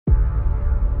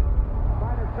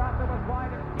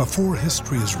Before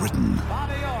history is written,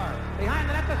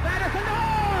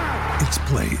 it's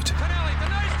played.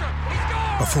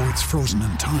 Before it's frozen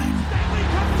in time,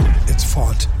 it's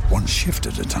fought one shift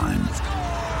at a time.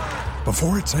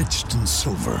 Before it's etched in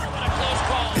silver,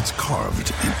 it's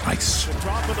carved in ice.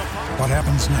 What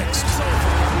happens next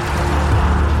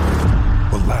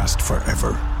will last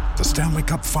forever. The Stanley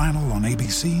Cup Final on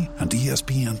ABC and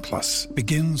ESPN Plus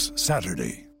begins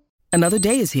Saturday. Another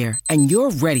day is here, and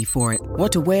you're ready for it.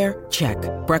 What to wear? Check.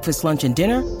 Breakfast, lunch, and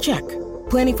dinner? Check.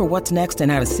 Planning for what's next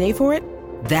and how to save for it?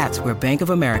 That's where Bank of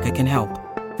America can help.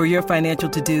 For your financial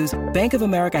to-dos, Bank of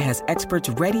America has experts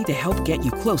ready to help get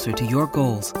you closer to your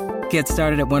goals. Get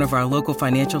started at one of our local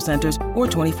financial centers or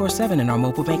 24/7 in our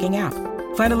mobile banking app.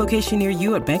 Find a location near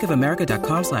you at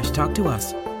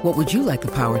bankofamerica.com/talktous. What would you like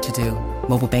the power to do?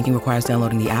 Mobile banking requires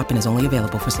downloading the app and is only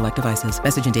available for select devices.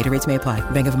 Message and data rates may apply.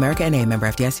 Bank of America NA, member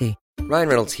FDIC. Ryan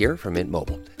Reynolds here from Mint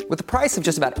Mobile. With the price of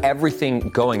just about everything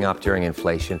going up during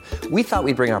inflation, we thought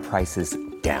we'd bring our prices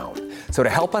down. So to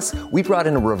help us, we brought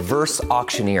in a reverse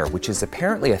auctioneer, which is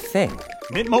apparently a thing.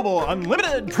 Mint Mobile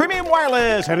Unlimited Premium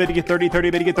Wireless. How to get 30,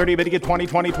 30, bit to get 30, bit to get 20,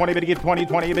 20, 20, bit to get 20,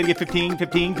 20, bit to get 15,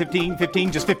 15, 15,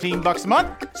 15, just $15 a month?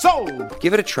 Sold!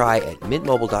 Give it a try at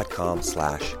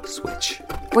mintmobile.com/switch.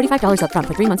 $45 up front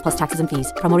for 3 months plus taxes and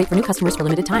fees. Promo rate for new customers for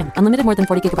limited time. Unlimited more than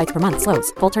 40 gigabytes per month.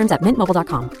 Slows full terms at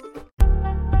mintmobile.com.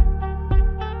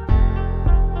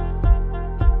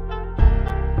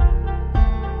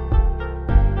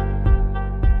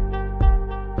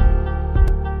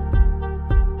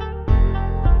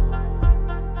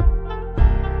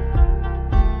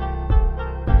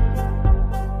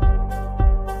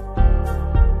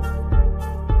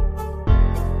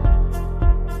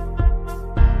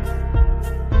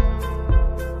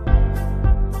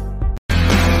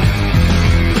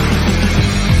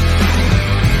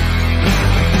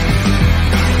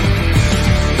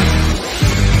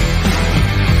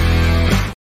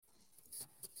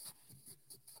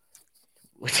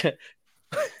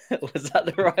 Was that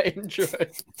the right intro?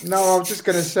 No, I was just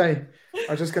gonna say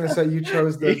you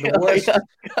chose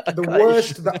the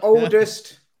worst, the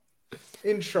oldest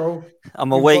intro.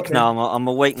 I'm awake now. I'm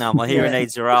awake now. My hearing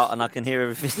aids are out, and I can hear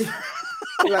everything.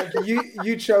 Like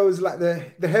you chose like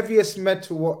the heaviest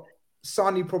metal what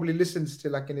Sani probably listens to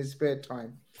like in his spare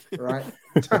time, right?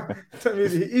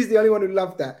 He's the only one who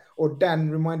loved that. Or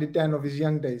Dan reminded Dan of his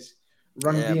young days.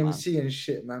 Run DMC man. And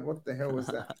shit, man. What the hell was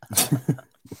that?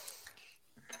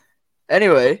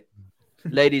 Anyway,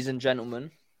 ladies and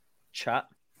gentlemen, chat,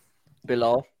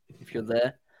 Bilal, if you're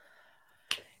there.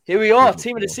 Here we are,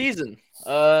 team of the season.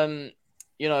 We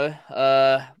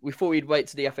thought we'd wait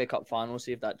to the FA Cup final,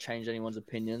 see if that changed anyone's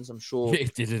opinions. I'm sure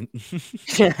it didn't.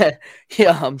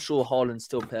 yeah, I'm sure Haaland's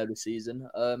still player of the season.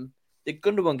 Did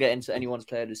Gundogan get into anyone's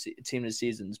player of the team of the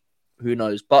seasons? Who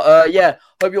knows? But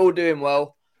hope you're all doing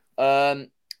well.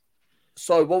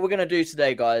 So what we're going to do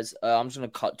today, guys, I'm just going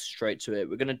to cut straight to it.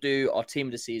 We're going to do our team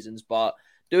of the seasons, but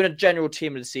doing a general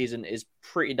team of the season is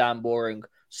pretty damn boring.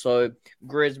 So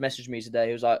Grizz messaged me today.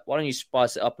 He was like, why don't you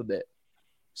spice it up a bit?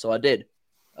 So I did.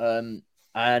 And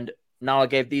now I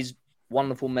gave these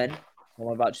wonderful men, who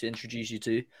I'm about to introduce you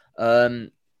to,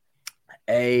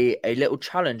 a little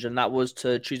challenge, and that was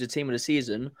to choose a team of the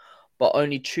season, but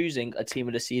only choosing a team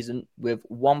of the season with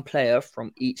one player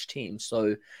from each team.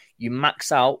 So you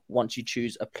max out once you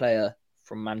choose a player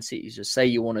from Man City. So say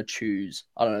you want to choose,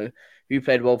 I don't know, who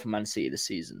played well for Man City this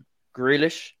season?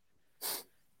 Grealish? Stones.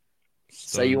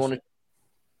 Say you want to...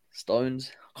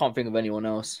 Stones? I can't think of anyone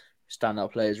else.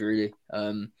 Standout players, really.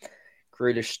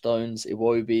 Grealish, Stones,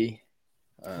 Iwobi.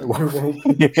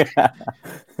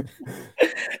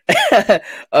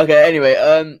 Okay, anyway.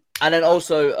 And then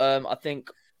also, I think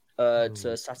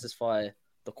to satisfy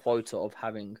the quota of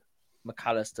having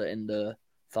McAllister in the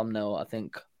thumbnail, I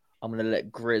think I'm going to let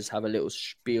Grizz have a little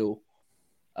spiel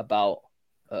about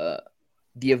the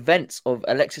events of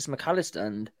Alexis McAllister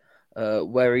and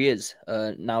where he is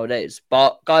nowadays.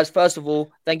 But guys, first of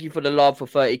all, thank you for the love for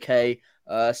 30k.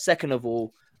 Second of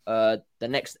all, the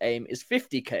next aim is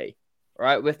 50k.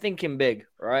 Right, we're thinking big,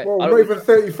 right? Well, not even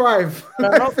 35. No,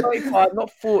 not 35, not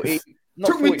 40.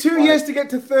 Took me 2 years to get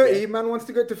to 30. Yeah. Man wants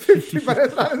to get to 50.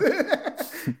 But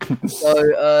so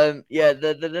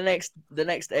the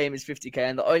next aim is 50k,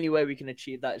 and the only way we can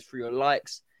achieve that is through your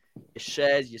likes, your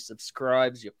shares, your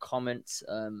subscribes, your comments,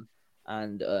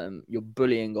 and your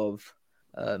bullying of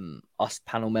us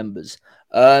panel members.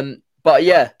 But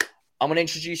yeah, I'm going to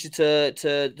introduce you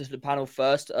to the panel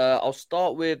first. I'll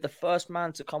start with the first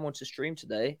man to come onto stream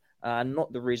today, and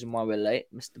not the reason why we're late,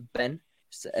 Mr. Ben,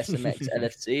 Mr. SMX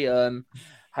LFC.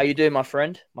 How you doing, my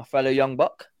friend, my fellow young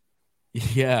buck?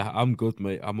 Yeah, I'm good,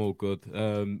 mate. I'm all good.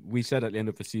 We said at the end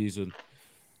of the season,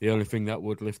 the only thing that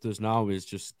would lift us now is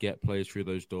just get players through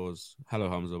those doors. Hello,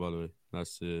 Hamza, by the way.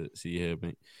 Nice to see you here,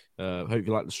 mate. Hope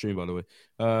you like the stream, by the way.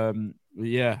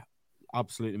 Yeah,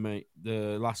 absolutely, mate.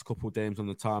 The last couple of games on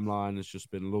the timeline has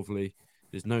just been lovely.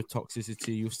 There's no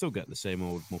toxicity. You'll still get the same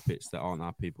old Muppets that aren't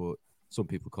happy, but some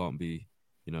people can't be,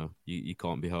 you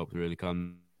can't be helped, really,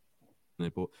 can they?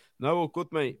 But no, all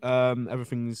good, mate.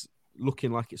 Everything's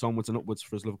looking like it's onwards and upwards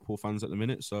for us Liverpool fans at the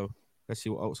minute. So let's see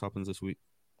what else happens this week.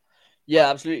 Yeah,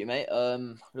 absolutely, mate.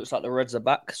 Looks like the Reds are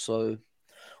back, so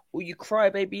all you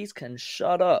crybabies can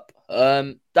shut up.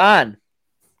 Dan.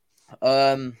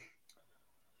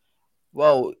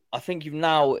 Well, I think you've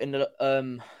now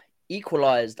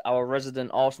equalised our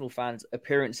resident Arsenal fans'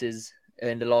 appearances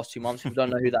in the last 2 months. If you don't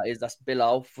know who that is, that's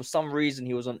Bilal. For some reason,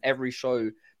 he was on every show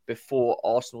before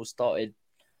Arsenal started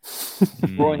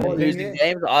drawing and losing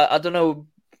games. I don't know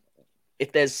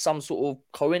if there's some sort of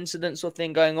coincidence or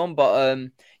thing going on, but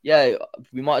yeah,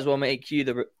 we might as well make you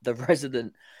the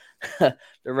resident the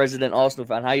resident Arsenal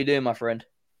fan. How you doing, my friend?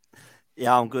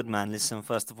 Yeah, I'm good, man. Listen,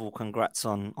 first of all, congrats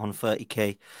on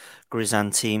 30K,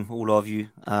 Grizan team, all of you.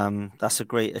 That's a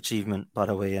great achievement, by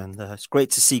the way, and it's great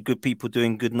to see good people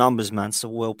doing good numbers, man. So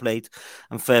well played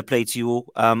and fair play to you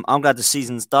all. I'm glad the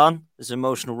season's done. It's an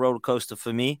emotional roller coaster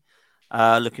for me.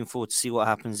 Looking forward to see what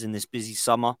happens in this busy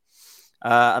summer.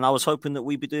 And I was hoping that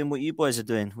we'd be doing what you boys are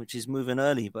doing, which is moving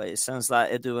early. But it sounds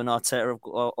like Edu and Arteta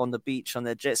on the beach on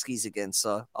their jet skis again.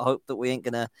 So I hope that we ain't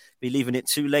going to be leaving it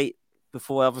too late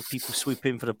before other people sweep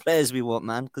in for the players we want,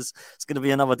 man, because it's going to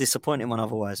be another disappointing one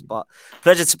otherwise. But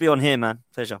pleasure to be on here, man.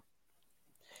 Pleasure.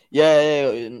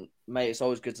 Yeah, mate, it's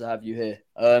always good to have you here.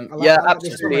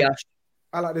 Absolutely.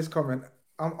 I like this comment.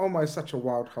 I'm almost such a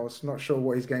wild house, not sure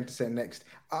what he's going to say next.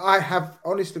 I have,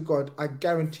 honest to God, I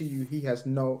guarantee you he has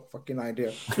no fucking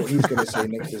idea what he's going to say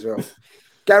next as well.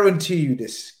 Guarantee you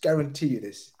this.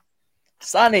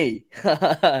 Sonny!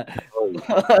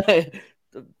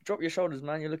 Drop your shoulders,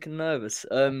 man. You're looking nervous.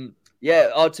 To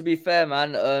be fair,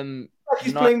 man.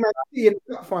 He's playing Man City in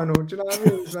the cup final. Do you know what I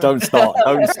mean? Don't start.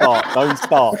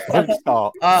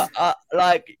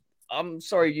 I'm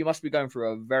sorry, you must be going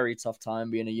through a very tough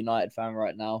time being a United fan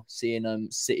right now, seeing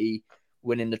City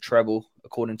winning the treble,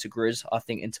 according to Grizz. I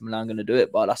think Inter Milan going to do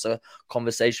it, but that's a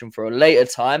conversation for a later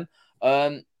time.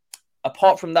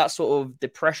 Apart from that sort of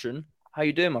depression, how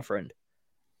you doing, my friend?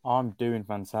 I'm doing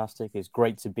fantastic. It's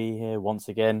great to be here once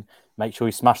again. Make sure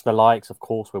you smash the likes. Of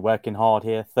course, we're working hard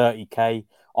here. 30K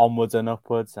onwards and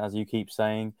upwards, as you keep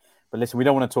saying. But listen, we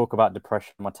don't want to talk about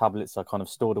depression. My tablets are kind of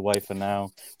stored away for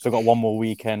now. Still got one more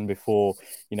weekend before,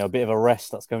 a bit of a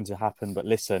rest that's going to happen. But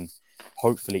listen,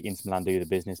 hopefully Inter Milan do the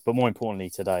business. But more importantly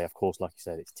today, of course, like you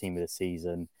said, it's team of the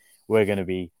season. We're going to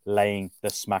be laying the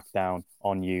smackdown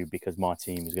on you because my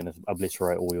team is going to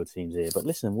obliterate all your teams here. But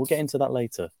listen, we'll get into that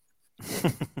later.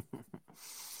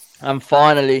 And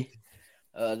finally,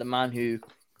 the man who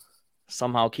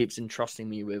somehow keeps entrusting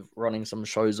me with running some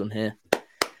shows on here.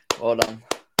 Well done.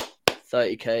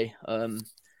 30K.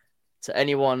 To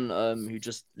anyone who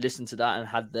just listened to that and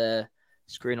had their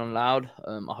screen on loud,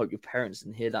 I hope your parents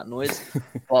didn't hear that noise.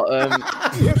 But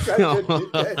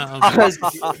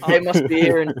they must be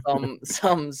hearing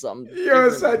some.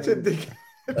 You're such a dick.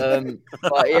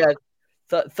 But yeah,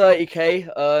 30K.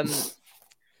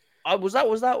 Was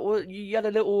that you had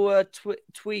a little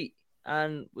tweet,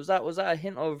 and was that a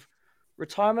hint of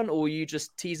retirement, or were you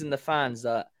just teasing the fans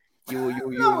that you were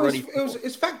ready?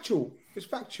 It's factual. It's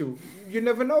factual. You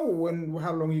never know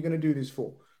how long you're going to do this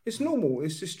for. It's normal.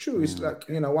 It's just true. It's like,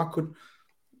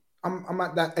 I'm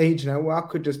at that age now where I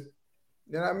could just,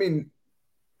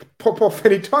 pop off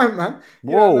any time, man.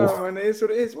 Whoa. And it is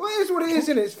what it is. Well, it is what it is,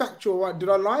 isn't it? It's factual, right? Did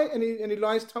I lie? Any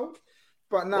lies told?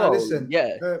 But now, listen.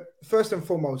 Yeah. First and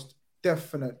foremost,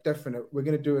 definite. We're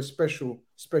going to do a special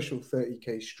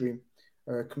 30K stream,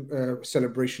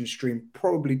 celebration stream,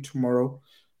 probably tomorrow.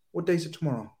 What day is it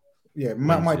tomorrow? Yeah,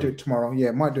 might do it tomorrow.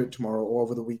 Yeah, might do it tomorrow or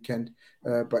over the weekend.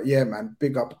 But yeah, man,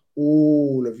 big up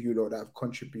all of you lot that have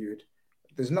contributed.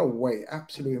 There's no way,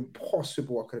 absolutely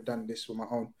impossible I could have done this on my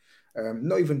own.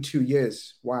 Not even 2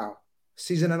 years. Wow.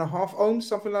 Season and a half on,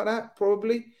 something like that,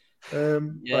 probably. But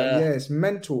yeah, it's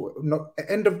mental.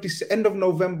 End of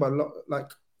November,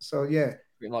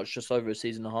 pretty much just over a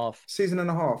season and a half. Season and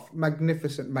a half,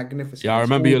 magnificent. Yeah, I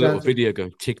remember your little video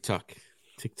going TikTok.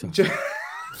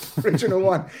 Original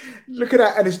one. Look at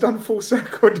that, and it's done full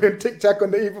circle doing TikTok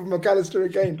on the eve of McAllister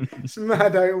again. It's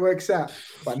mad how it works out.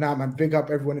 But now, man, big up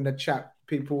everyone in the chat,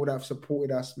 people that have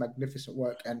supported us, magnificent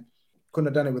work, and couldn't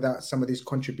have done it without some of these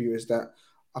contributors that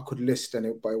I could list, but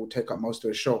it will take up most of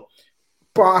the show.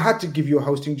 But I had to give you a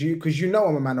hosting due because you know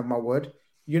I'm a man of my word.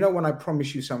 You know when I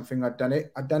promise you something, I've done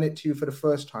it. I've done it to you for the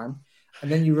first time. And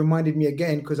then you reminded me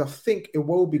again because I think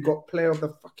Iwobi got player of the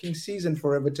fucking season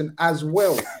for Everton as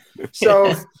well.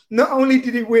 So not only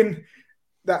did he win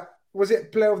that, was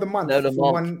it player of the month?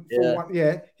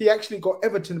 He actually got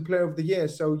Everton player of the year.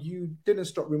 So you didn't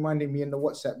stop reminding me in the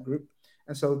WhatsApp group.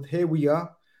 And so here we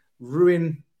are,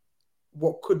 ruin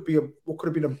what could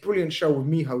have been a brilliant show with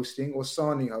me hosting or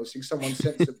Sani hosting, someone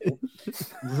sensible,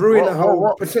 ruin a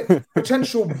whole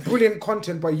potential brilliant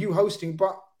content by you hosting.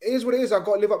 But it is what it is. I've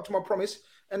got to live up to my promise,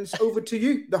 and it's over to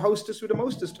you, the hostess with the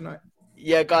mostest tonight.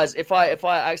 Yeah, guys, if I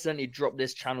accidentally drop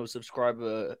this channel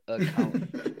subscriber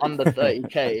account under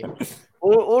 30k,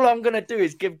 all I'm gonna do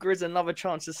is give Grizz another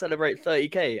chance to celebrate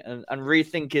 30k and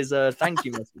rethink his thank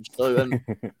you message. So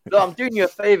look, I'm doing you a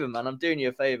favor, man. I'm doing you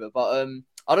a favor, but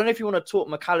I don't know if you want to talk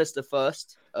McAllister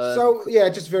first. So yeah,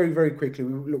 just very, very quickly.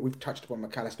 We've touched upon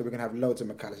McAllister. We're gonna have loads of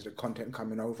McAllister content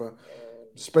coming over,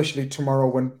 especially tomorrow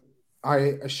when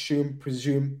I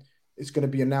presume it's going to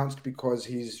be announced because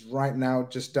he's right now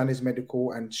just done his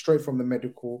medical, and straight from the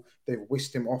medical they've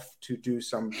whisked him off to do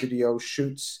some video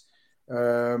shoots,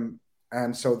 and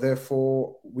so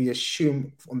therefore we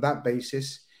assume on that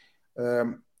basis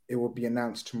it will be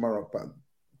announced tomorrow, but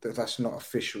that's not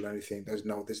official or anything. There's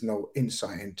no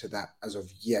insight into that as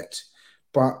of yet,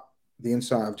 but the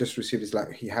insight I've just received is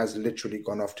like he has literally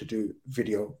gone off to do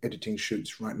video editing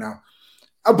shoots right now.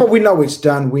 But we know it's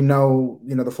done. We know,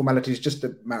 the formality is just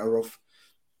a matter of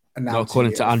announcing. No,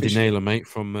 according to Andy Naylor, mate,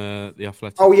 from The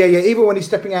Athletic. Oh, yeah. Even when he's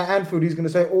stepping out Anfield, he's going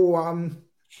to say, I'm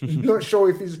not sure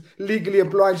if he's legally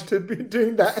obliged to be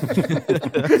doing that. Do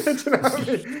you know what I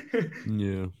mean?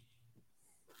 Yeah.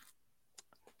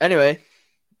 Anyway,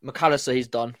 McAllister, he's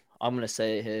done. I'm going to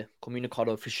say it here. Comunicado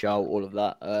Oficial, all of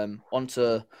that.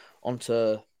 Onto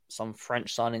some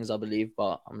French signings, I believe,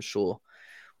 but I'm sure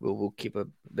we'll keep a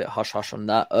bit hush-hush on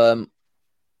that.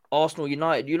 Arsenal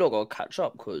United, you lot got to catch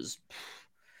up because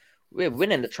we're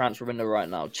winning the transfer window right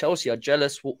now. Chelsea are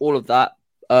jealous, all of that.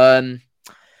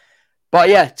 But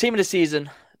yeah, team of the season.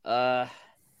 Where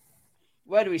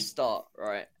do we start,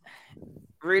 right?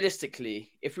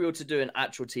 Realistically, if we were to do an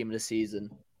actual team of the season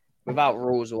without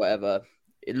rules or whatever,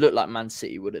 it looked like Man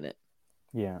City, wouldn't it?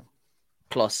 Yeah.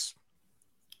 Plus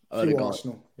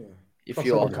Arsenal, yeah. If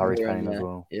you're Harry Kane as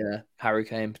well. Yeah, Harry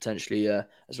Kane potentially,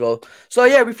 as well. So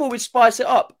yeah, we thought we'd spice it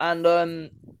up. And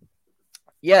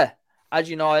as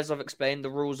you know, as I've explained, the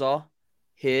rules are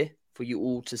here for you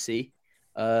all to see.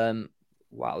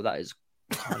 Wow, that is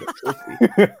kind of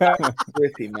trippy. That's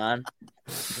trippy, man.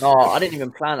 No, I didn't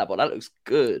even plan that, but that looks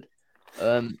good.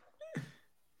 Here,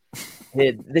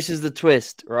 this is the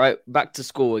twist, right? Back to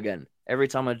school again. Every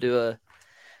time I do a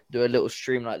little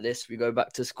stream like this, we go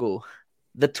back to school.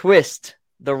 The twist,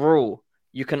 the rule,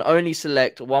 you can only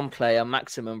select one player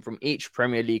maximum from each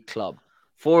Premier League club.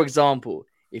 For example,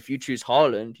 if you choose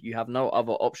Haaland, you have no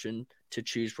other option to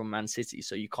choose from Man City.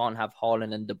 So you can't have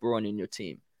Haaland and De Bruyne in your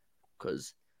team.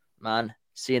 Because, man,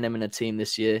 seeing them in a team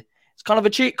this year, it's kind of a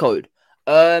cheat code.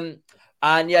 And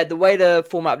yeah, the way the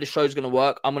format of the show is going to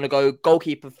work, I'm going to go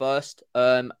goalkeeper first.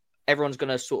 Everyone's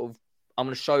going to I'm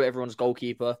going to show everyone's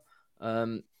goalkeeper.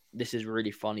 This is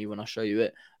really funny when I show you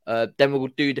it. Then we'll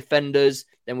do defenders,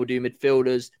 then we'll do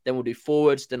midfielders, then we'll do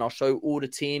forwards. Then I'll show all the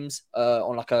teams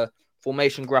on like a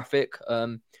formation graphic.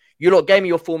 You lot gave me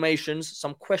your formations,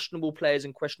 some questionable players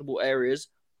in questionable areas,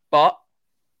 but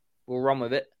we'll run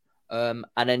with it. And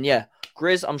then yeah,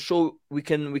 Grizz, I'm sure we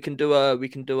can do a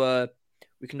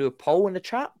poll in the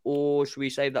chat, or should we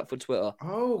save that for Twitter?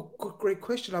 Oh, great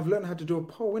question. I've learned how to do a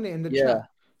poll in the chat.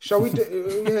 Shall we do?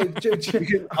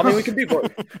 I mean, we can do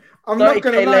both. I'm not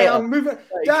going to lie. I'm moving.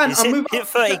 Dan, I'm moving. Hit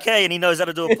 30k and he knows how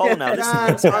to do a poll now.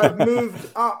 Dan,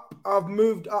 I've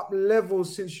moved up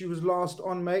levels since you was last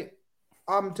on, mate.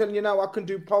 I'm telling you now, I can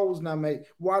do polls now, mate.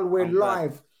 While we're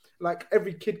live, like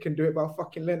every kid can do it, but I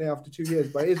fucking learned it after 2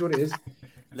 years. But it is what it is.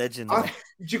 Legend. Do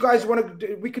you guys want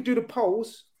to? We could do the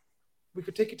polls. We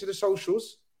could take it to the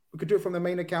socials. We could do it from the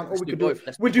main account, or we could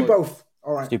do both.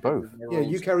 All right. Let's do both. Yeah,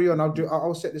 you carry on.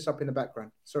 I'll set this up in the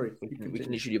background. Sorry. We can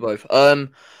literally do both.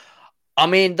 I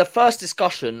mean, the first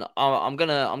discussion, I'm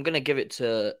gonna give it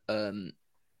to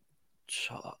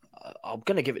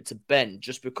Ben,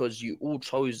 just because you all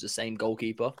chose the same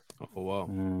goalkeeper. Oh wow.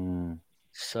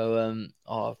 So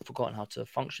I've forgotten how to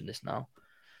function this now.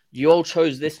 You all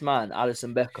chose this man,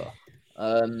 Alisson Becker.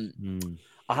 I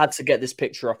had to get this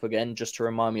picture up again just to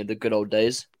remind me of the good old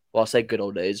days. Well, I say good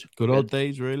old days. Good old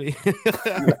days, really?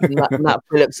 Nat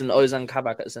Phillips and Ozan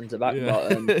Kabak at centre back,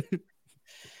 but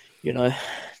you know,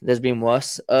 there's been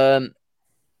worse. Ben,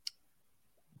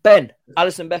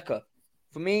 Alisson Becker,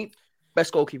 for me,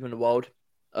 best goalkeeper in the world.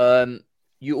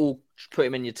 You all put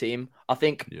him in your team. I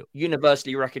think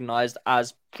universally recognized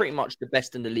as pretty much the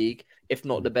best in the league, if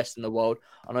not the best in the world.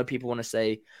 I know people want to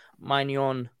say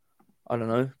Maignan, I don't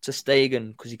know, ter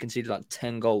Stegen, because he conceded like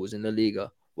 10 goals in the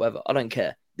Liga, whatever. I don't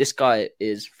care. This guy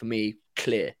is, for me,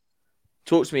 clear.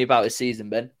 Talk to me about his season,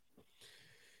 Ben.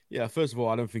 Yeah, first of all,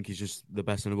 I don't think he's just the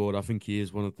best in the world. I think he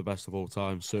is one of the best of all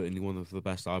time. Certainly one of the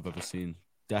best I've ever seen.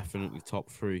 Definitely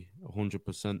top 3,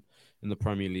 100% in the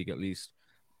Premier League at least.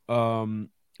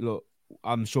 Look,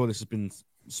 I'm sure this has been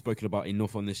spoken about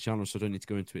enough on this channel, so I don't need to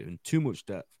go into it in too much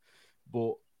depth.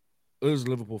 But us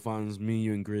Liverpool fans, me,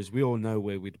 you and Grizz, we all know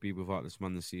where we'd be without this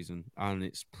man this season. And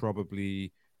it's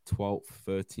probably 12th,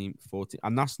 13th, 14th.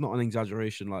 And that's not an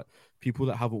exaggeration. Like, people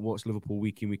that haven't watched Liverpool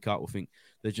week in, week out will think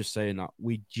they're just saying that.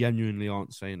 We genuinely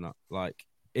aren't saying that. Like,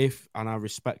 and I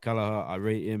respect Kelleher, I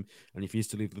rate him, and if he is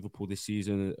to leave Liverpool this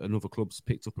season, another club's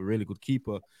picked up a really good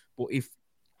keeper. But if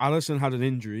Alisson had an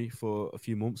injury for a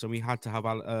few months and we had to have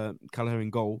Kelleher in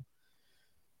goal,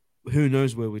 who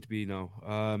knows where we'd be now.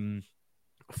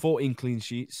 14 clean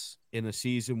sheets in a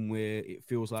season where it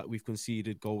feels like we've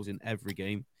conceded goals in every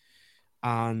game.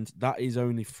 And that is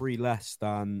only 3 less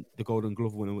than the Golden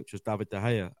Glove winner, which was David De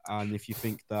Gea. And if you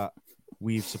think that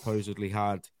we've supposedly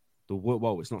had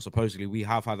it's not supposedly, we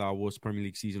have had our worst Premier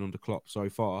League season under Klopp so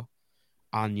far.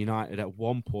 And United at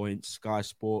one point, Sky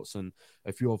Sports and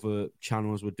a few other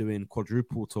channels were doing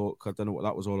quadruple talk. I don't know what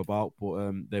that was all about,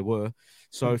 but they were.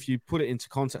 So if you put it into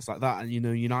context like that, and,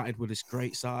 United were this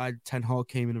great side, Ten Hag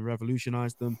came in and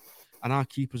revolutionised them, and our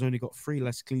keeper's only got 3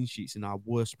 less clean sheets in our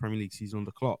worst Premier League season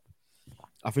under Klopp.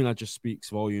 I think that just speaks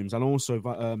volumes. And also,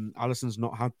 Alisson's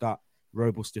not had that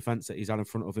robust defence that he's had in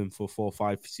front of him for 4 or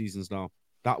 5 seasons now.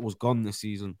 That was gone this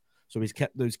season. So he's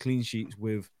kept those clean sheets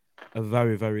with a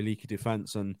very, very leaky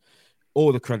defence, and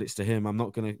all the credits to him. I'm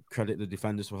not going to credit the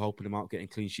defenders for helping him out getting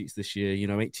clean sheets this year.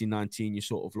 18-19, you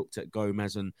sort of looked at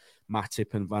Gomez and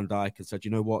Matip and Van Dijk and said,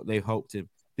 you know what, they've helped him.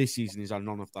 This season, he's had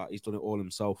none of that. He's done it all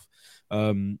himself.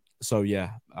 So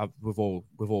yeah, we've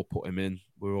all put him in.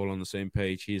 We're all on the same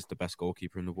page. He is the best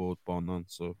goalkeeper in the world, bar none.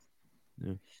 So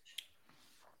yeah.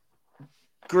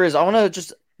 Grizz, I want to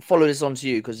just follow this on to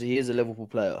you because he is a Liverpool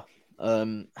player.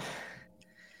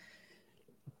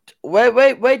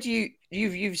 Where do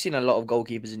you've seen a lot of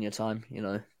goalkeepers in your time,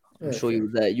 I'm sure you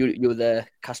were there. You were there,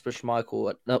 Peter Schmeichel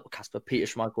at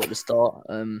the start.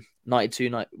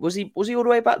 92, was he all the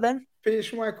way back then?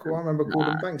 Peter Schmeichel, I remember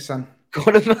Gordon Banks, son.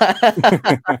 Gordon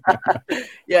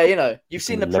Yeah, you've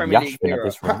seen the Premier League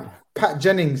era. Pat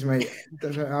Jennings, mate.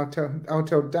 I'll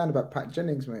tell Dan about Pat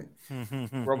Jennings, mate.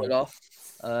 Robert Goff.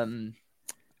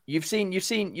 You've seen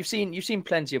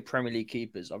plenty of Premier League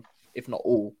keepers, if not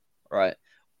all, right?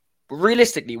 But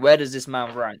realistically, where does this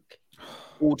man rank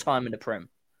all time in the Prem?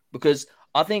 Because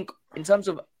I think in terms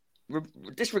of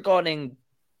disregarding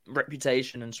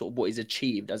reputation and sort of what he's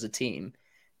achieved as a team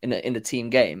in the team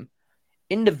game,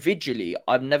 individually,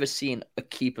 I've never seen a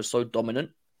keeper so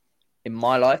dominant in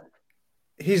my life.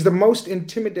 He's the most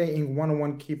intimidating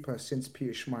one-on-one keeper since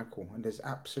Peter Schmeichel, and there's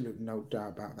absolute no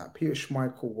doubt about that. Peter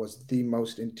Schmeichel was the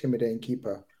most intimidating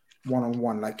keeper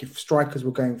one-on-one. Like, if strikers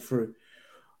were going through,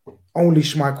 only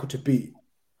Schmeichel to beat.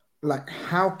 Like,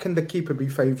 how can the keeper be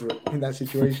favourite in that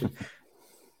situation?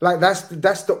 Like, that's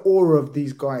the aura of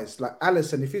these guys. Like,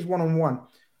 Alisson, if he's one-on-one,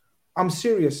 I'm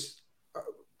serious.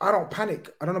 I don't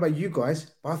panic. I don't know about you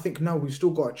guys, but I think, no, we've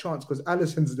still got a chance because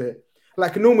Alisson's there.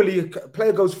 Like, normally a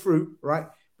player goes through, right?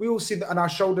 We all see that on our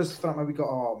shoulders front and we go,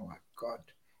 oh my God,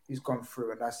 he's gone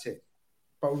through and that's it.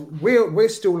 But we're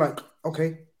still like,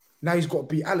 okay, now he's got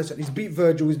to beat Alisson. He's beat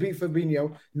Virgil, he's beat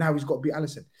Fabinho. Now he's got to beat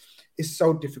Alisson. It's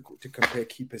so difficult to compare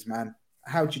keepers, man.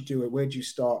 How do you do it? Where do you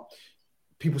start?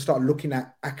 People start looking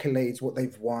at accolades, what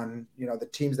they've won, the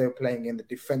teams they were playing in, the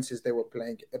defenses they were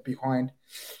playing behind.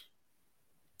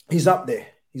 He's up there.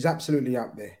 He's absolutely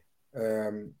up there.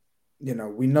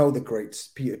 We know the greats,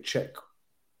 Peter Cech,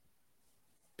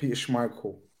 Peter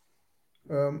Schmeichel.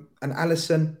 And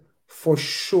Alisson for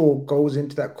sure goes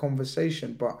into that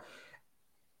conversation, but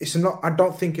I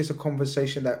don't think it's a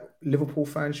conversation that Liverpool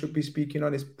fans should be speaking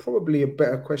on. It's probably a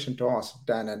better question to ask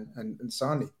Dan and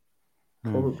Sani.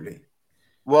 Probably.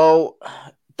 Well,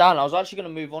 Dan, I was actually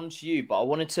going to move on to you, but I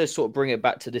wanted to sort of bring it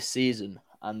back to this season.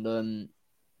 And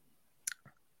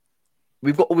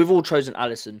we've all chosen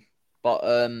Alisson, but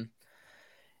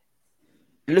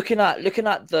looking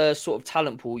at the sort of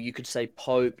talent pool, you could say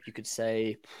Pope, you could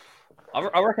say,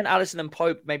 I reckon Alisson and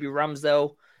Pope, maybe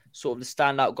Ramsdale, sort of the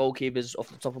standout goalkeepers off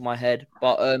the top of my head.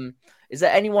 But is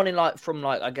there anyone from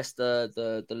I guess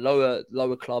the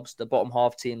lower clubs, the bottom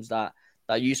half teams that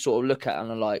you sort of look at and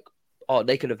are like,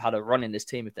 they could have had a run in this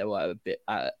team if they were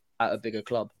at a bigger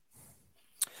club.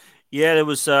 Yeah, there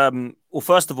was. Well,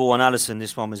 first of all, on Alisson,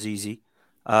 this one was easy.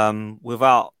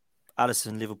 Without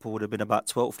Alisson, Liverpool would have been about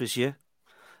 12th this year.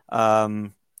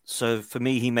 So for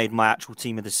me, he made my actual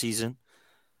team of the season.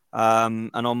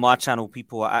 And on my channel,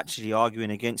 people are actually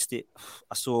arguing against it.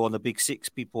 I saw on the Big Six,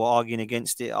 people are arguing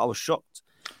against it. I was shocked.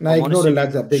 Now, ignore the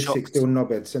lads at Big Six, they were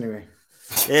knobheads anyway.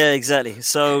 Yeah, exactly.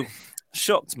 So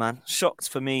shocked, man. Shocked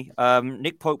for me.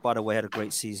 Nick Pope, by the way, had a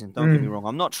great season. Don't get me wrong.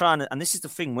 I'm not trying to, and this is the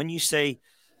thing, when you say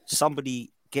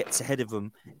somebody gets ahead of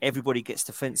them, everybody gets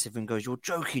defensive and goes, "You're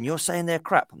joking. You're saying they're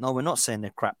crap." No, we're not saying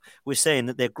they're crap. We're saying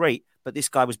that they're great, but this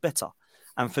guy was better.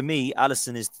 And for me,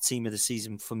 Alisson is the team of the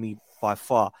season for me by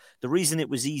far. The reason it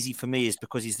was easy for me is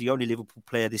because he's the only Liverpool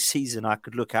player this season I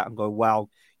could look at and go, "Wow,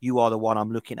 you are the one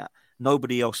I'm looking at."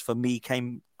 Nobody else for me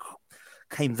came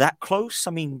that close.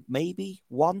 I mean, maybe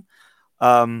one.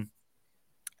 In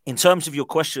terms of your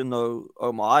question, though,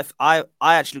 Omar, I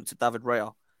actually looked at David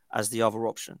Raya as the other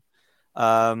option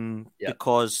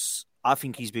because I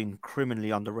think he's been criminally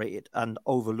underrated and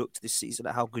overlooked this season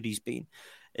at how good he's been.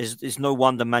 It's no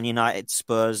wonder Man United,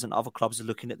 Spurs, and other clubs are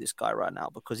looking at this guy right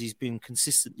now because he's been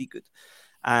consistently good.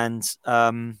 And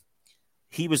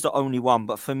he was the only one.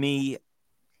 But for me,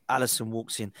 Alisson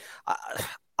walks in.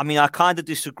 I mean, I kind of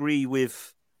disagree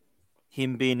with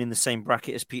him being in the same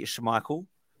bracket as Peter Schmeichel,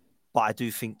 but I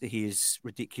do think that he is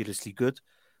ridiculously good.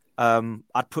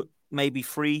 I'd put maybe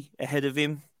 3 ahead of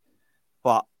him,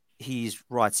 but he's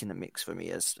right in the mix for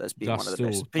me as being one of the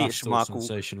best. Peter Schmeichel,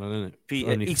 sensational, isn't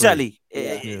it? Exactly.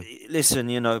 Listen,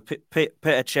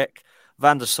 Peter Cech,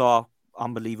 Van der Sar,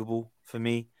 unbelievable for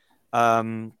me.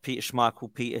 Peter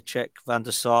Schmeichel, Peter Cech, Van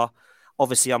der Sar.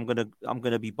 Obviously, I'm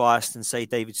gonna be biased and say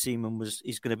David Seaman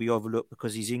is going to be overlooked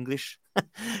because he's English.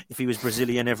 If he was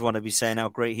Brazilian, everyone would be saying how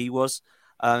great he was.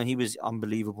 He was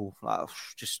unbelievable,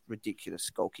 just ridiculous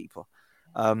goalkeeper.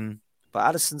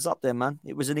 But Alisson's up there, man.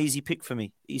 It was an easy pick for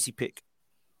me. Easy pick.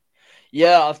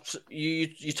 Yeah,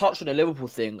 you touched on the Liverpool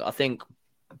thing. I think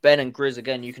Ben and Grizz,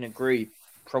 again, you can agree.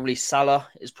 Probably Salah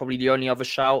is probably the only other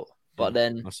shout. But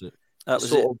then that's it.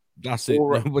 That's it.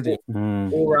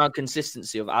 All-round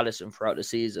consistency of Alisson throughout the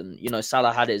season.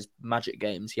 Salah had his magic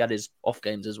games. He had his off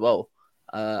games as well.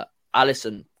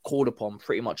 Alisson called upon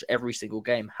pretty much every single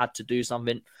game. Had to do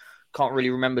something. Can't really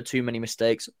remember too many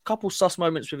mistakes. A couple sus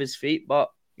moments with his feet,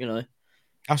 but,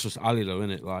 That's just Ali, though,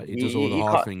 isn't it? Like, he does all the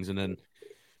hard things and then...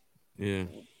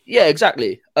 Yeah,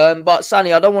 exactly. But,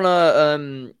 Sani, I don't want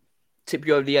to tip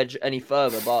you over the edge any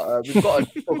further, but we've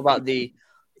got to talk about the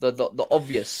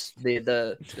obvious,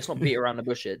 let's not beat around the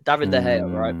bush here. David De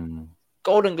Gea, right?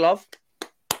 Golden Glove.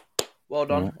 Well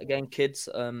done. Again, kids,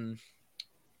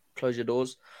 close your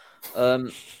doors.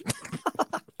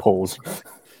 Pause.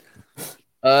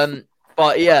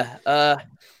 But yeah,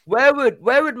 where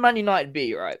would Man United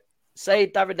be, right? Say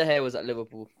David De Gea was at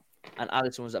Liverpool and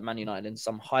Alisson was at Man United in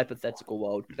some hypothetical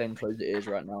world. Ben, close your ears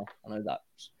right now. I know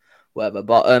that's whatever.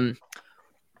 But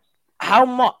how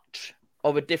much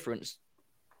of a difference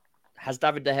has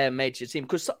David De Gea made to your team?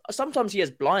 Because sometimes he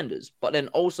has blinders, but then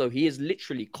also he has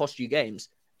literally cost you games,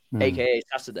 aka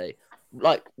Saturday.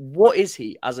 Like, what is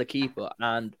he as a keeper,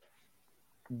 and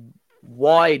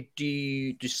why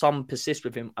do some persist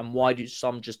with him, and why do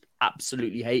some just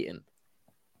absolutely hate him?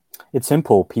 It's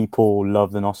simple. People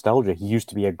love the nostalgia. He used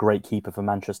to be a great keeper for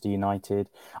Manchester United.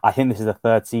 I think this is the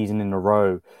 3rd season in a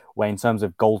row where, in terms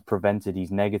of goals prevented,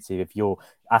 he's negative. If you're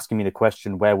asking me the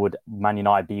question, where would Man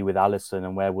United be with Alisson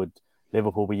and where would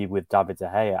Liverpool be with David De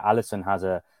Gea? Alisson has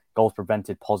a goals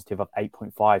prevented positive of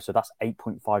 8.5. So that's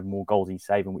 8.5 more goals he's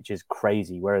saving, which is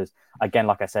crazy. Whereas, again,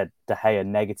 like I said, De Gea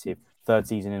negative, 3rd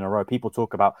season in a row. People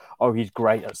talk about, he's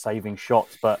great at saving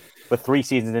shots. But for 3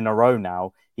 seasons in a row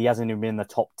now, he hasn't even been in the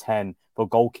top 10 for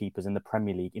goalkeepers in the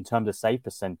Premier League in terms of save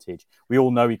percentage. We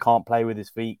all know he can't play with his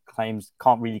feet,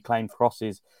 can't really claim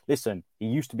crosses. Listen, he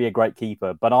used to be a great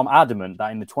keeper, but I'm adamant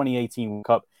that in the 2018 World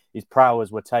Cup, his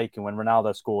prowess were taken when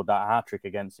Ronaldo scored that hat-trick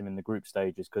against him in the group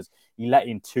stages, because he let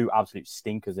in 2 absolute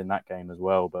stinkers in that game as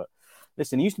well. But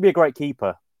listen, he used to be a great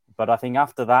keeper, but I think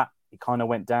after that, he kind of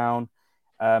went down.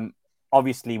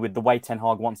 Obviously, with the way Ten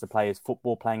Hag wants to play his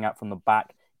football, playing out from the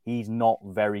back, he's not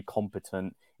very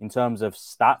competent. In terms of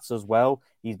stats as well,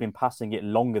 he's been passing it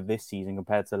longer this season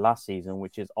compared to last season,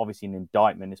 which is obviously an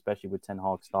indictment, especially with Ten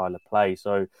Hag's style of play.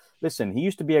 So, listen, he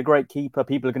used to be a great keeper.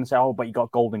 People are going to say, but he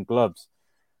got golden gloves.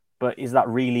 But is that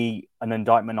really an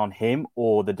indictment on him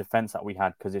or the defence that we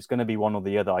had? Because it's going to be one or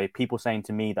the other. People saying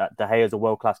to me that De Gea is a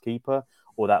world-class keeper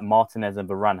or that Martinez and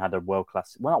Varane had a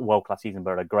world-class, well, not world-class season,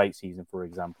 but a great season, for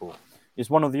example. It's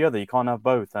one or the other. You can't have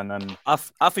both. And then I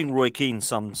think Roy Keane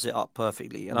sums it up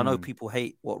perfectly. And I know people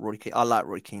hate what Roy Keane. I like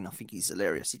Roy Keane. I think he's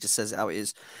hilarious. He just says it how it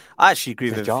is. I actually agree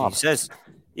with everything he says.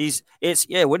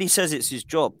 When he says it's his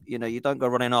job, you don't go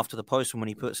running after the postman when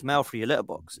he puts mail through your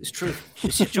letterbox. It's true.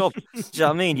 It's your job. Do you know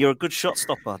what I mean? You're a good shot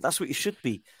stopper. That's what you should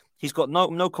be. He's got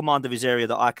no command of his area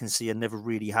that I can see and never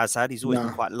really has had. He's always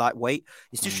been quite lightweight.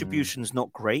 His distribution's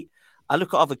not great. I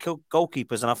look at other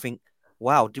goalkeepers and I think,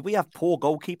 wow, did we have poor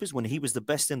goalkeepers when he was the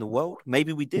best in the world?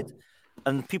 Maybe we did.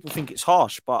 And people think it's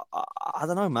harsh, but I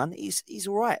don't know, man. He's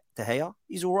all right, De Gea.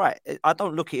 He's all right. I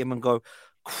don't look at him and go,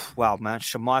 wow, man,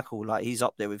 Schmeichel, like he's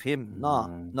up there with him. Nah,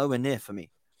 nowhere near for me.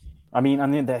 I mean,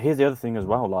 and then here's the other thing as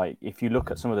well. Like, if you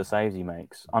look at some of the saves he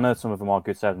makes, I know some of them are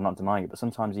good saves, I'm not denying it, but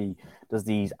sometimes he does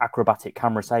these acrobatic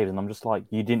camera saves, and I'm just like,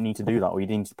 you didn't need to do that, or you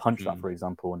didn't need to punch that, for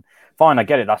example. And fine, I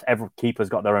get it. That's every keeper's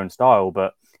got their own style,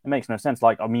 but it makes no sense.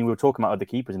 Like, I mean, we were talking about other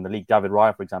keepers in the league, David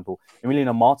Raya, for example.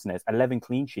 Emiliano Martinez, 11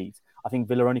 clean sheets. I think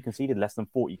Villa only conceded less than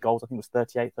 40 goals. I think it was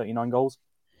 38, 39 goals.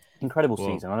 Incredible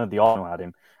season. I know the Arsenal had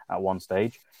him at one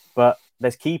stage. But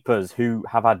there's keepers who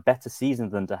have had better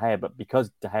seasons than De Gea, but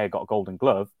because De Gea got a Golden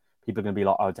Glove, people are going to be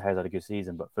like, oh, De Gea's had a good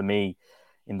season. But for me,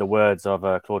 in the words of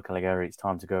Claude Caligari, it's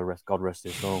time to go rest. God rest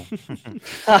his soul.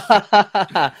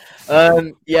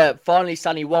 Finally,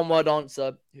 Sanny, one word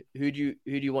answer. Who do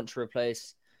you want to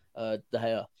replace De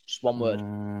Gea? Just one word.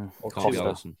 Or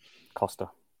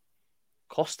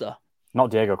Costa. Not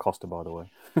Diego Costa, by the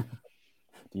way.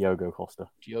 Diogo Costa.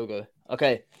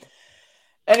 Okay.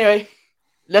 Anyway,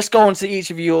 let's go on to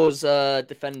each of yours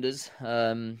defenders.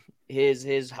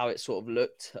 Here's how it sort of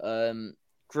looked.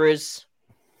 Grizz,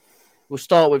 we'll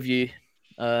start with you.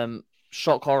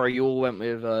 Shock horror, you all went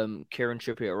with Kieran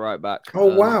Trippier at right back.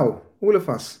 Oh, wow. All of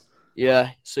us.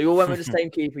 Yeah. So you all went with the same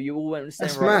keeper. You all went with the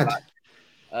same right back.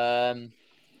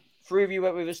 Three of you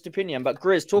went with a Stupinian. But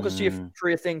Grizz, talk us through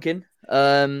your thinking.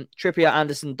 Trippier,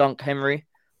 Anderson, Dunk, Henry.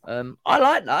 I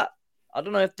like that. I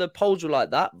don't know if the polls were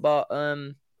like that, but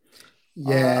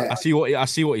yeah. I see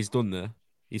what he's done there.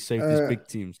 He saved his big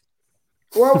teams.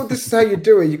 Well, this is how you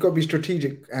do it. You've got to be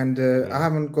strategic, and I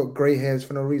haven't got grey hairs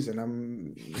for no reason.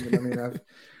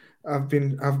 I've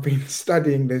been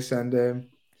studying this and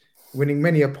winning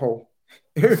many a poll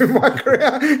in my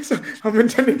career, so I'm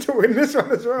intending to win this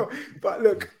one as well. But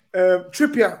look,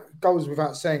 Trippier goes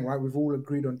without saying, right? We've all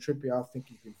agreed on Trippier. I think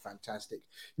he's been fantastic.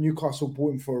 Newcastle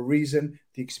bought him for a reason.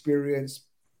 The experience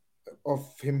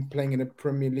of him playing in the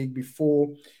Premier League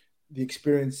before, the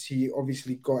experience he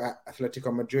obviously got at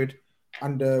Atletico Madrid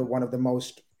under one of the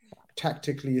most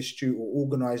tactically astute or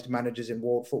organised managers in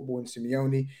world football in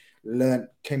Simeone,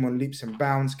 came on leaps and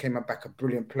bounds, came back a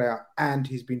brilliant player, and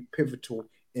he's been pivotal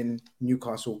in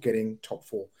Newcastle getting top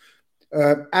four.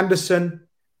 Anderson,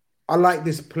 I like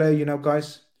this player,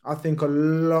 guys. I think a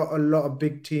lot of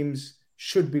big teams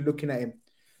should be looking at him.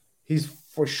 He's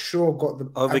for sure got the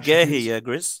over Gehi,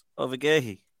 Grizz. Over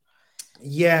Gehi.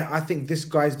 Yeah, I think this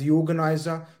guy's the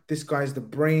organizer. This guy's the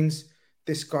brains.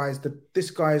 This guy's the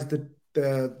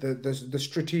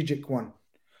strategic one.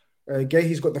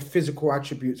 Gehi's got the physical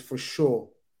attributes for sure.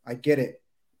 I get it,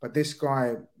 but this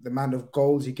guy, the amount of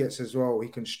goals he gets as well,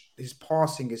 his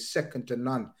passing is second to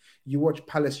none. You watch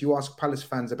Palace, you ask Palace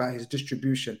fans about his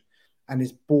distribution and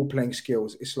his ball playing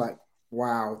skills. It's like,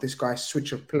 wow, this guy's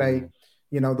switch of play.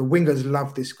 The wingers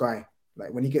love this guy.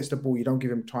 Like when he gets the ball, you don't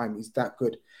give him time. He's that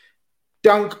good.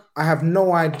 Dunk, I have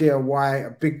no idea why a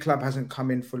big club hasn't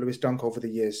come in for Lewis Dunk over the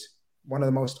years. One of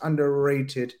the most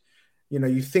underrated.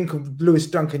 You think of Lewis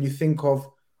Dunk and you think of,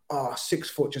 6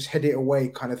 foot, just head it away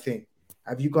kind of thing.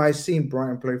 Have you guys seen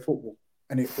Brighton play football?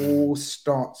 And it all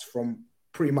starts from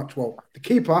pretty much, the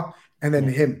keeper and then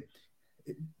him.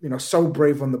 So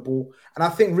brave on the ball. And I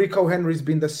think Rico Henry's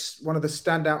been one of the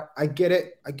standout. I get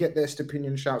it. I get their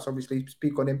opinion shouts, obviously,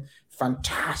 speak on him.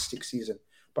 Fantastic season.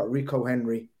 But Rico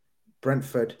Henry,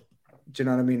 Brentford, do you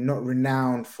know what I mean? Not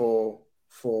renowned for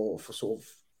sort of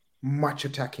much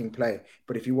attacking play.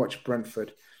 But if you watch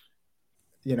Brentford,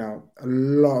 a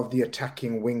lot of the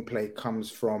attacking wing play comes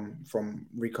from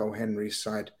Rico Henry's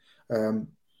side.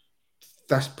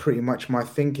 That's pretty much my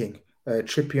thinking.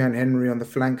 Trippier and Henry on the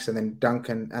flanks, and then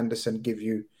Duncan Anderson give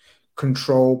you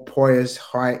control, poise,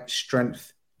 height,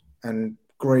 strength, and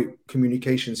great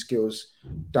communication skills.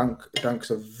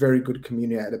 Dunk's a very good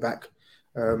communicator at the back.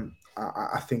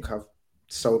 I think I've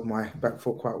sold my back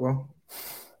foot quite well.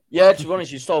 Yeah, to be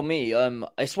honest, you sold me.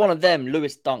 It's one of them,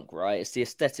 Lewis Dunk, right? It's the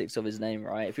aesthetics of his name,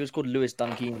 right? If he was called Lewis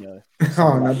Dunkinho.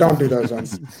 Oh, no, don't do those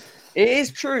ones. It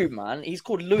is true, man. He's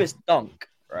called Lewis Dunk,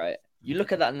 right? You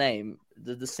look at that name,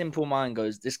 the simple mind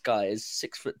goes, this guy is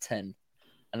 6'10",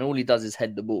 and all he does is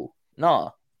head the ball.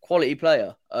 Nah, quality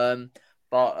player.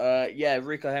 But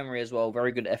Rico Henry as well,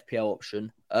 very good FPL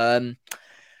option.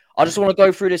 I just want to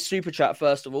go through this super chat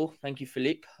first of all. Thank you,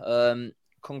 Philippe.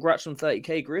 Congrats on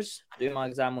 30k, Grizz. Doing my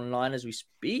exam online as we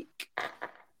speak.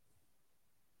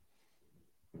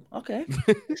 Okay,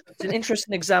 it's an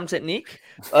interesting exam technique.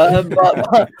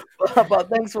 But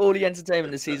thanks for all the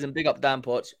entertainment this season. Big up Dan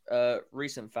Potts.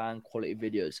 Recent fan, quality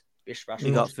videos. Bish bash.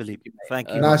 Big up, Philippe. Thank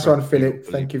you. Nice one, Philip.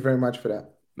 Thank you very much for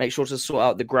that. Make sure to sort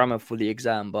out the grammar for the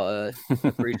exam, but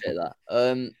appreciate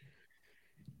that.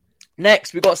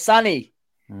 Next, we got Sani.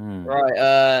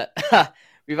 Right.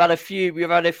 We've had a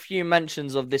few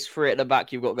mentions of this three at the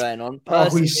back you've got going on.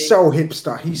 He's so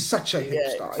hipster. He's such a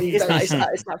hipster.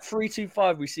 It's that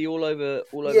 3-2-5 we see all over.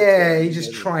 Yeah, he's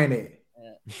just trying it.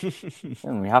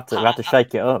 Yeah. we have to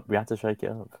shake it up.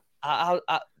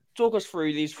 Talk us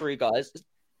through these three guys.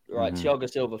 Right, Thiago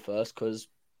Silva first, because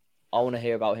I want to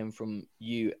hear about him from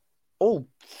you. All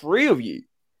three of you.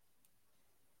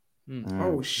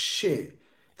 Oh shit!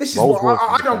 This is what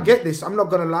I don't get. This I'm not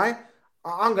gonna lie.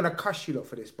 I'm gonna cuss you lot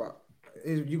for this, but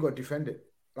you got to defend it.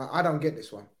 Like I don't get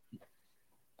this one.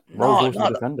 Rolls Royce of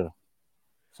a defender.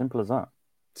 Simple as that.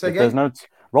 So again, there's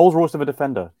Rolls Royce of a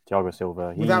defender. Thiago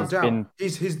Silva. Without doubt,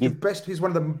 he's the best. He's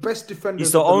one of the best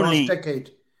defenders of the last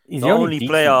decade. He's the only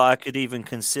player I could even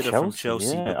consider from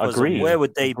Chelsea. Yeah, because where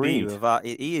would they be without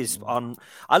it? He is on.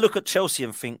 I look at Chelsea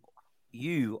and think,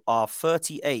 you are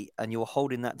 38 and you're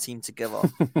holding that team together.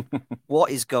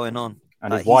 What is going on?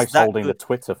 And his wife's holding the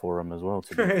Twitter for him as well.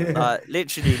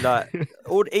 Literally,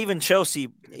 even Chelsea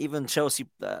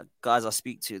guys I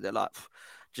speak to, they're like,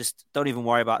 just don't even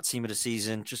worry about team of the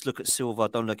season. Just look at Silva.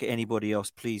 Don't look at anybody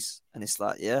else, please. And it's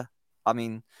like, yeah, I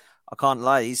mean, I can't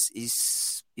lie.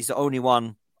 He's the only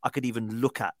one I could even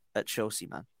look at Chelsea,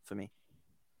 man, for me.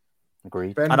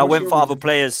 Agreed. And I went for other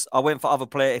players.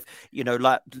 Players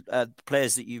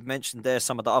that you've mentioned there.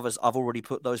 Some of the others, I've already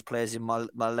put those players in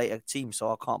my later team,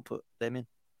 so I can't put them in.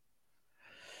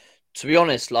 To be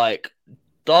honest,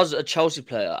 does a Chelsea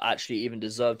player actually even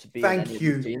deserve to be? Thank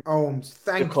you, Holmes.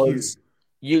 Thank you.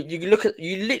 You look at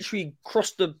you literally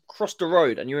crossed the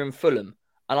road and you're in Fulham,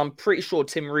 and I'm pretty sure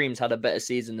Tim Reams had a better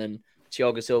season than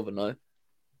Thiago Silva. No.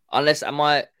 Unless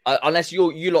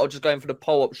you lot are just going for the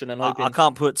poll option and hoping. I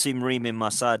can't put Tim Ream in my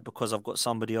side because I've got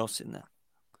somebody else in there.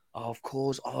 Oh, of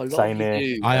course. Same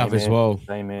here. I have as well.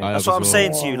 That's what I'm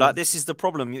saying to you. This is the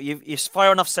problem. You're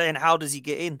fair enough saying, how does he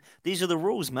get in? These are the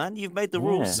rules, man. You've made the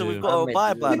rules, so we've got to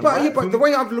abide by them. But the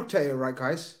way I've looked at it, right,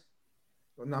 guys?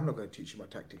 Well, no, I'm not going to teach you my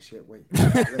tactics yet. Wait.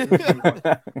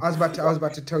 I was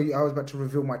about to tell you. I was about to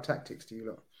reveal my tactics to you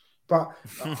lot. But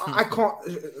I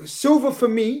can't. Silva for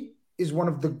me is one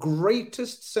of the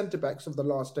greatest centre-backs of the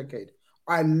last decade.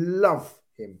 I love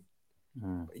him.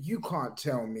 But you can't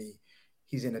tell me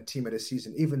he's in a team of the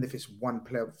season, even if it's one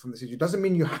player from the season. It doesn't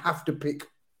mean you have to pick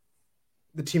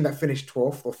the team that finished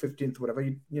 12th or 15th, whatever,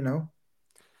 you know.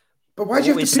 But why do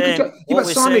you have to pick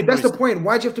that's the point.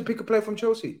 Why do you have to pick a player from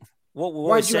Chelsea? What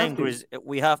we're saying is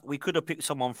we could have picked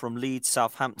someone from Leeds,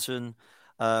 Southampton,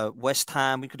 West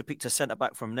Ham. We could have picked a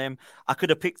centre-back from them. I could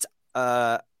have picked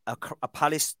a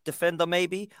Palace defender,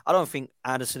 maybe. I don't think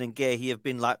Anderson and Gueye have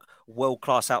been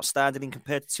world-class outstanding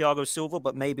compared to Thiago Silva,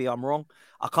 but maybe I'm wrong.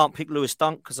 I can't pick Lewis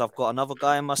Dunk because I've got another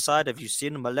guy on my side. Have you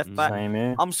seen him? My left back.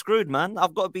 I'm screwed, man.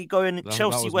 I've got to be going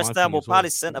Chelsea, West Ham, or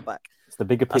Palace centre-back. It's the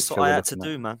bigger picture. That's what I had to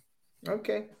do, man.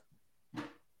 Okay.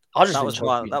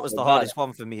 That was the hardest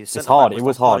one for me. It's hard. It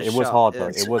was hard. It was hard, though.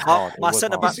 It was hard. My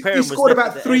centre-back pairing was scored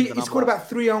about three. He scored about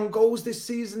 3 own goals this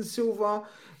season, Silva.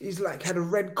 He's had a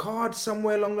red card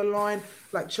somewhere along the line.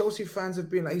 Chelsea fans have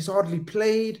been he's hardly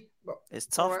played. But, it's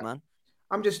tough, man.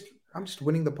 I'm just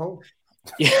winning the poll.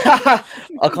 Yeah,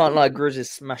 I can't lie. Grizz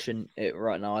is smashing it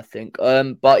right now, I think.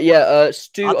 But yeah,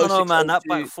 Stu. I don't know, man. That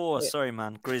back four. Sorry,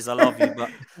 man, Grizz. I love you,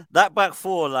 but that back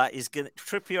four, is gonna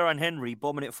Trippier and Henry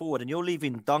bombing it forward, and you're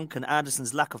leaving Duncan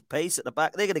Anderson's lack of pace at the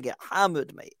back. They're gonna get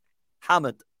hammered, mate.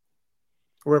 Hammered.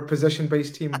 We're a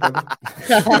possession-based team, brother.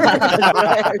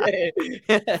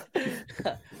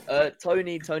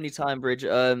 Tony Timebridge.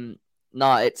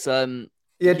 It's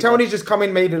Yeah, Tony's just come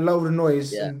in, made a load of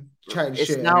noise, and chatting shit.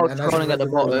 It's now scrolling at the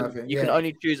bottom. You can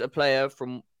only choose a player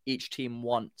from each team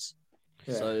once.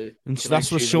 Yeah. So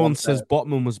that's what Sean says.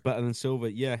 Botman was better than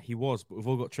Silva. Yeah, he was, but we've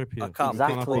all got Trippier. I can't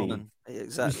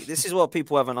exactly. This is what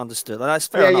people haven't understood. And that's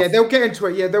fair enough. Yeah, they'll get into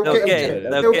it. Yeah, they'll get into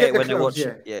it. They'll get when they watch.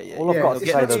 Yeah. All I've got to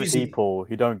say to those people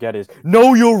who don't get is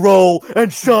know your role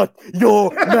and shut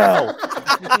your mouth.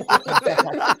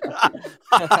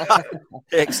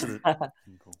 Excellent.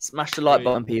 Smash the like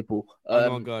button, people.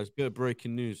 Hang on, guys. Bit of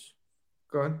breaking news.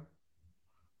 Go on.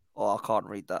 Oh, I can't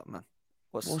read that, man.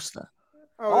 What's that?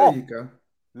 Oh, there you go.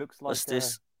 Looks like What's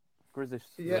this? Grizz.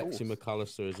 Yeah. Lexi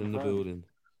McAllister is in the building.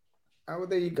 Oh,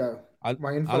 there you go.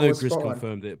 My info I know was Grizz spot on.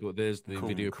 confirmed it, but there's the Cool,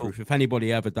 video cool. proof. If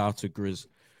anybody ever doubted Grizz,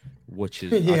 which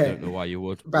is Yeah. I don't know why you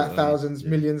would. About but, thousands,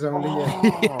 millions only.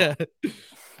 Yeah.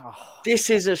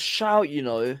 This is a shout, you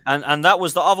know. And that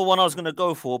was the other one I was going to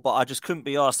go for, but I just couldn't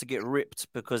be asked to get ripped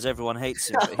because everyone hates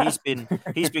him.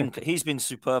 But he's been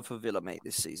superb for Villa, mate,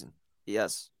 this season.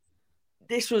 Yes.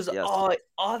 This was Yes.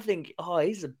 I think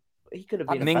he could have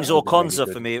been Mings a or really Konza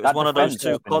good. for me. It was That one of those defense two.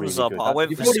 has been really Konza, good. but I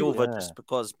went for You've Silva yeah. just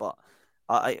because. But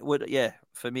I would, yeah,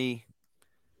 for me,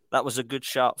 that was a good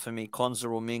shout for me. Konza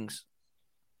or Mings.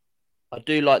 I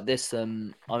do like this. I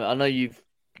know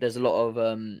there's a lot of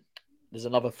there's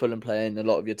another Fulham player in a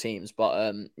lot of your teams,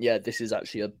 but yeah, this is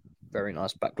actually a very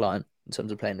nice back line in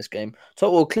terms of playing this game.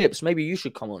 Total Clips, maybe you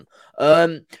should come on.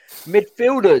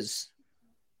 Midfielders.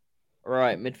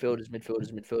 Right,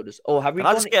 midfielders. Oh, have we Can I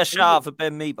gone- just get a shout out for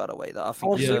Ben Mee, by the way? That I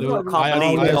think Oh, is yeah, a- no, I can't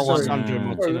believe I no one. also Sandro Sorry, we've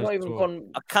Martinez not even as well.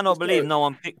 gone. I cannot believe Let's go. no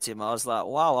one picked him. I was like,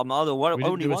 wow, I'm the We didn't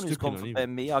only do a one who's gone skipping for on him.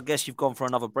 Ben Mee. I guess you've gone for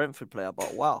another Brentford player,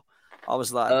 but wow. I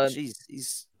was like, geez,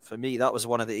 he's for me, that was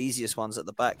one of the easiest ones at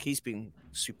the back. He's been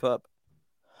superb.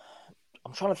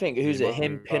 I'm trying to think. Who's You it? might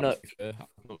Him, be right, Pinnock. to be fair.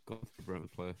 I've not gone for a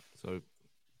Brentford player, so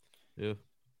yeah.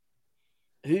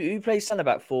 Who plays centre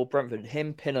back for Brentford?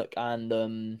 Him, Pinnock,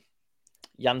 and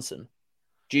Janssen.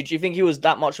 Do you think he was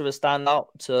that much of a standout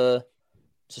to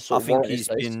sort of warrant his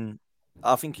place?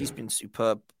 I think he's been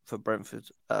superb for Brentford.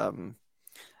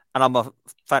 And I'm a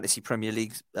fantasy Premier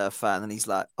League fan, and he's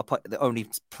like the only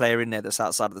player in there that's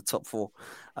outside of the top four.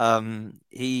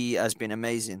 He has been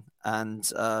amazing, and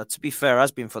to be fair,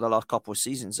 has been for the last couple of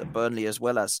seasons at Burnley as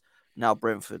well as now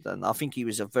Brentford. And I think he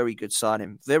was a very good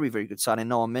signing, very, very good signing.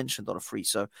 No one mentioned on a free.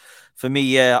 So for me,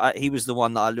 yeah, he was the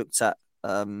one that I looked at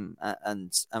and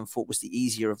thought was the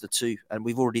easier of the two. And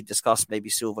we've already discussed maybe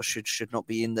Silva should not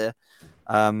be in there,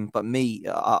 but me,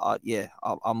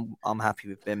 I'm happy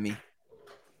with Ben Mee.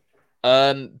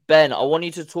 Ben, I want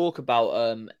you to talk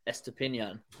about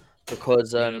Estepinian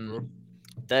because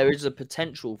there is a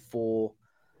potential for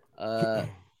I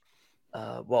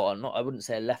wouldn't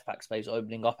say a left back space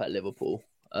opening up at Liverpool,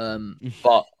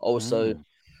 but also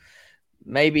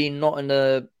maybe not in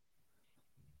the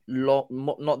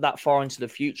not that far into the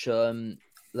future.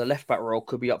 The left back role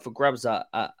could be up for grabs at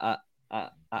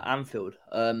Anfield.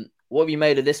 What have you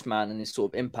made of this man and his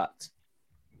sort of impact?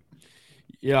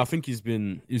 Yeah, I think he's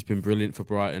been brilliant for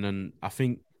Brighton, and I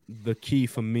think the key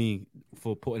for me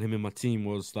for putting him in my team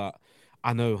was that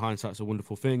I know hindsight's a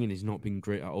wonderful thing, and he's not been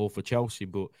great at all for Chelsea,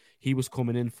 but he was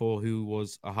coming in for who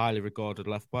was a highly regarded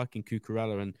left back in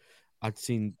Cucurella, and I'd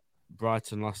seen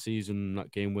Brighton last season,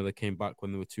 that game where they came back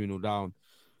when they were 2-0 down,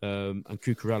 and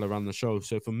Cucurella ran the show.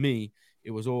 So for me,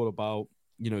 it was all about,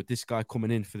 this guy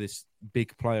coming in for this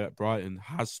big player at Brighton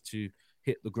has to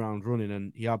hit the ground running,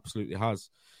 and he absolutely has.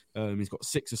 He's got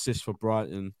 6 assists for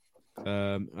Brighton.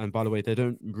 And by the way, they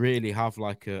don't really have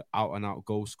like a out-and-out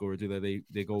goal scorer, do they?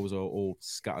 Their goals are all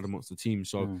scattered amongst the team.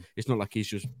 So it's not like he's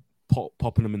just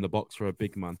popping them in the box for a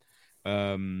big man.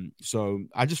 So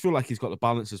I just feel like he's got the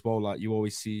balance as well. Like you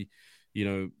always see,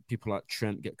 people like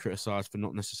Trent get criticised for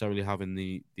not necessarily having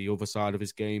the other side of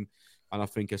his game. And I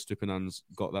think Estepinian's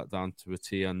got that down to a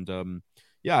T. And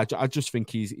I just think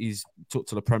he's took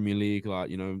to the Premier League, like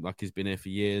he's been here for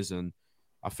years. And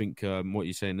I think what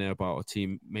you're saying there about a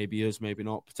team, maybe is, maybe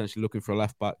not, potentially looking for a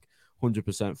left back,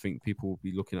 100% think people will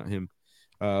be looking at him.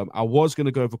 I was going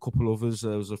to go with a couple others.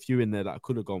 There was a few in there that I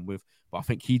could have gone with, but I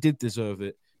think he did deserve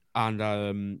it.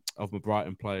 And of my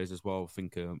Brighton players as well, I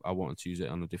think I wanted to use it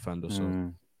on the defender.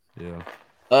 So,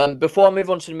 yeah. Before I move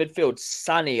on to the midfield,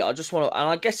 Sani, I just want to, and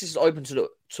I guess this is open to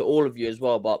all of you as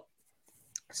well, but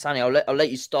Sani, I'll let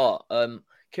you start.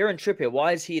 Kieran Trippier,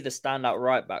 why is he the standout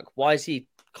right back? Why is he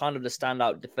kind of the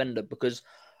standout defender? Because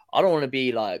I don't want to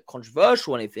be like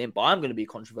controversial or anything, but I'm going to be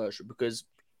controversial because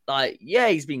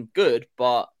he's been good,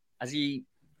 but has he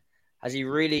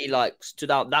really like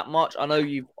stood out that much? I know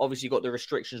you've obviously got the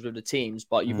restrictions with the teams,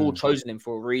 but you've all chosen him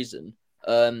for a reason.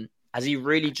 Has he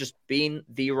really just been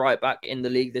the right back in the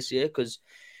league this year? Because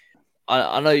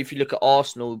I know if you look at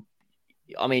Arsenal,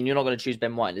 I mean, you're not going to choose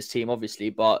Ben White in this team, obviously,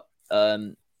 but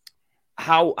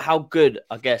how good,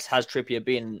 I guess, has Trippier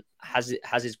been? Has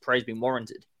his praise been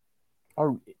warranted?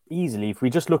 Oh, easily. If we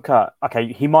just look at,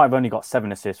 he might have only got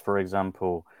 7 assists, for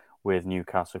example, with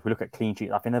Newcastle. If we look at clean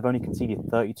sheets, I think they've only conceded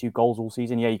 32 goals all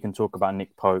season. Yeah, you can talk about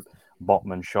Nick Pope,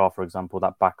 Botman, Shaw, for example,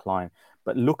 that back line.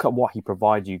 But look at what he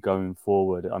provides you going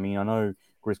forward. I mean, I know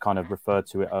Grizz kind of referred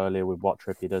to it earlier with what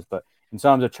Trippier does, but in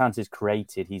terms of chances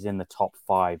created, he's in the top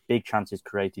 5. Big chances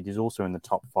created, he's also in the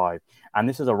top 5. And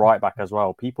this is a right back as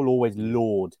well. People always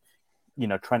laud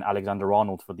Trent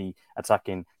Alexander-Arnold for the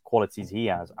attacking qualities he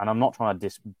has. And I'm not trying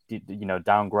to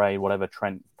downgrade whatever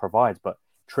Trent provides, but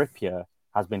Trippier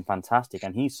has been fantastic.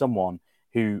 And he's someone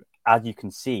who, as you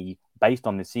can see, based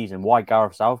on this season, why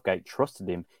Gareth Southgate trusted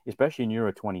him, especially in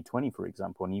Euro 2020, for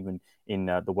example, and even in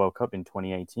the World Cup in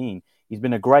 2018. He's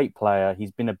been a great player.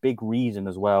 He's been a big reason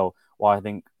as well why I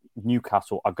think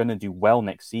Newcastle are going to do well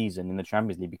next season in the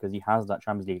Champions League, because he has that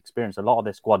Champions League experience. A lot of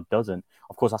their squad doesn't.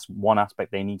 Of course, that's one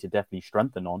aspect they need to definitely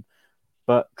strengthen on.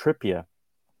 But Trippier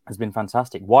has been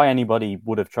fantastic. Why anybody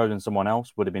would have chosen someone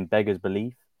else would have been beggars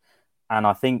belief. And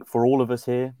I think for all of us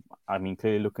here, I mean,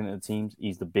 clearly looking at the teams,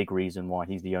 he's the big reason why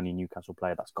he's the only Newcastle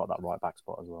player that's got that right back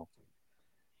spot as well.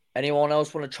 Anyone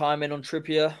else want to chime in on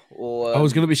Trippier? Or I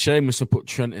was going to be shameless to put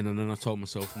Trent in, and then I told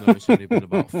myself, no, it's only been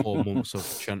about 4 months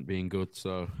of Trent being good.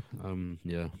 So,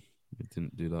 yeah, he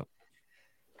didn't do that.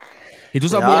 He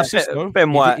does have more assists, though.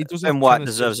 Ben White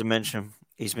deserves a mention.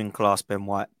 He's been class, Ben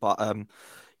White. But,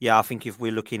 yeah, I think if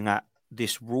we're looking at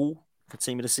this rule for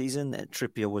team of the season,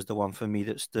 Trippier was the one for me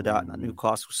that stood out in that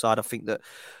Newcastle side. I think that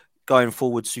going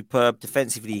forward, superb.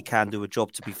 Defensively, he can do a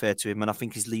job, to be fair to him. And I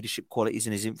think his leadership qualities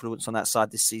and his influence on that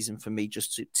side this season, for me,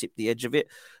 just to tip the edge of it.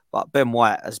 But Ben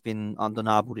White has been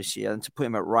undeniable this year. And to put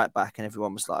him at right back, and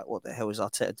everyone was like, what the hell is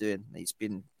Arteta doing? He's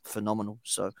been phenomenal.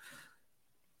 So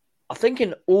I think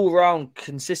in all-round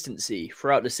consistency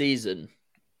throughout the season,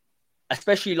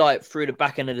 especially like through the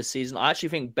back end of the season, I actually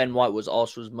think Ben White was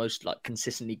Arsenal's most like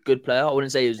consistently good player. I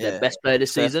wouldn't say he was their best player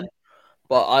this season,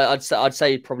 but I'd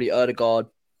say probably Ødegaard,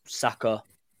 Saka,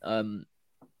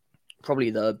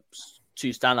 probably the two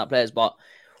standout players. But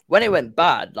when it went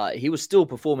bad, like he was still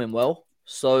performing well.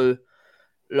 So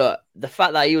look, the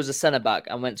fact that he was a centre back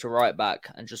and went to right back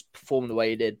and just performed the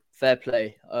way he did, fair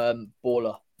play,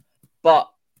 baller.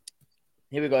 But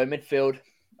here we go, midfield.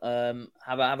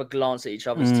 Have a glance at each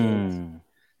other's teams,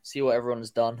 see what everyone's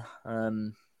done.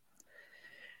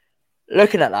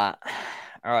 Looking at that,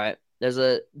 all right.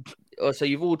 So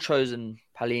you've all chosen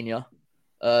Palhinha.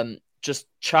 Just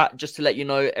to let you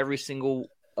know, every single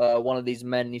one of these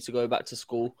men needs to go back to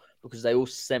school because they all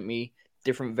sent me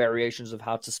different variations of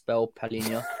how to spell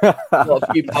Palhinha. I've got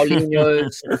a few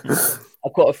Paulinhos.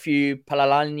 I've got a few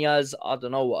Palalanias. I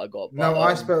don't know what I got. But, no,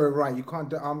 I spelled it right. You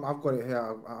can't. I've got it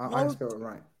here. I spelled it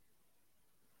right.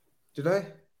 Did I?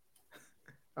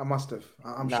 I must have.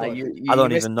 I'm sure. I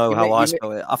don't even know how I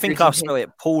spell it. I think I spell it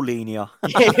Paulinha.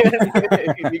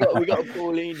 we got a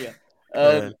Paulinha.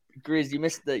 Grizz, you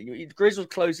missed Grizz was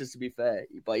closest, to be fair,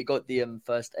 but you got the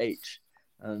first H.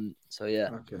 So yeah.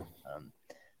 Okay.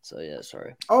 So yeah,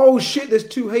 sorry. Oh shit! There's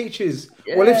two H's.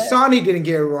 Yeah. Well, if Sani didn't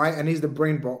get it right, and he's the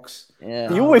brain box.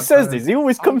 Yeah. He always says this. He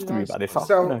always comes to me about this.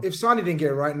 So if Sani didn't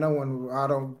get it right, no one. I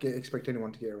don't expect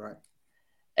anyone to get it right.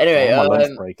 Anyway, my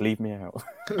lunch break. Leave me out.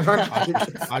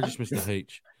 I just missed the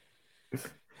H.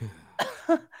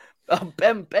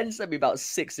 Ben sent me about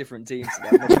 6 different teams.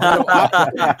 You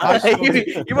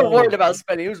weren't worried about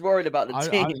spelling. He was worried about the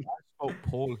team. I spoke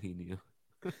Paulinha.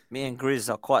 Me and Grizz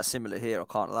are quite similar here. I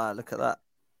can't lie. Look at that.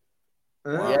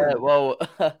 Wow. Yeah, well,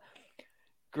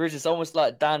 Grizz, it's almost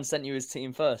like Dan sent you his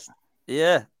team first.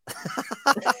 Yeah.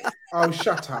 Oh,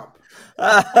 shut up.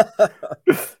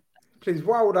 Please,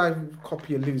 why would I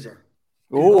copy a loser?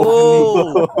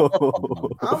 Oh!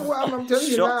 I'm telling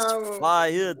you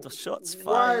now. Shots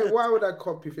fired. Why would I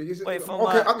copy things? Okay,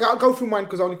 I'll go through mine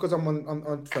because I'm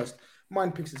on first.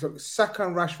 Mine picks it. So Saka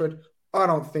and Rashford. I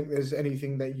don't think there's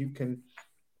anything that you can.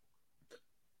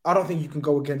 I don't think you can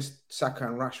go against Saka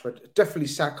and Rashford. Definitely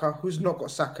Saka. Who's not got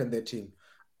Saka in their team?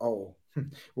 Oh,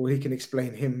 well, he can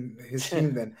explain his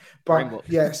team then. But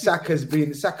yeah,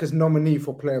 Saka's nominee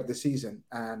for Player of the Season.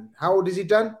 And how old is he,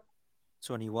 Dan?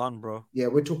 21, bro. Yeah,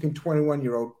 we're talking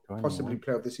 21-year-old, possibly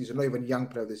Player of the Season, not even young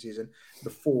Player of the Season.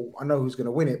 Before I know who's going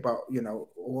to win it, but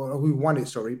or who won it.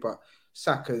 Sorry, but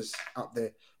Saka's up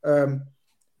there.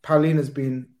 Paulina's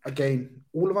been again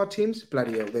all of our teams.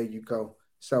 Bloody hell, there you go.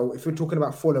 So if we're talking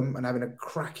about Fulham and having a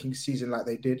cracking season like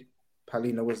they did,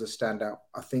 Paulina was the standout.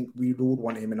 I think we'd all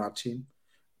want him in our team.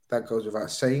 That goes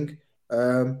without saying.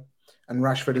 And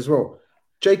Rashford as well.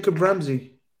 Jacob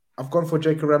Ramsey. I've gone for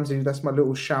Jacob Ramsey. That's my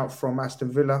little shout from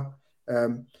Aston Villa.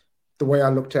 The way I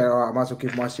looked at it, I might as well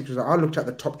give my secrets. I looked at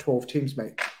the top 12 teams,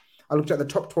 mate. I looked at the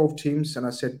top 12 teams and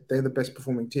I said they're the best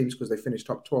performing teams because they finished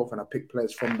top 12 and I picked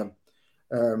players from them.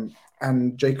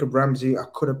 And Jacob Ramsey, I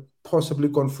could have possibly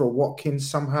gone for a Watkins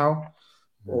somehow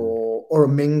or a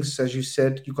Mings, as you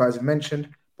said, you guys have mentioned.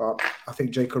 But I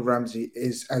think Jacob Ramsey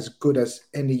is as good as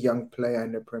any young player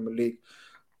in the Premier League.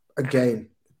 Again,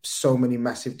 so many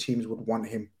massive teams would want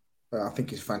him. I think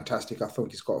he's fantastic. I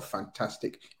think he's got a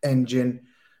fantastic engine.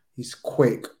 He's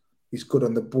quick. He's good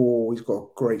on the ball. He's got a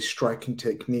great striking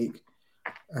technique.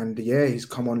 And yeah, he's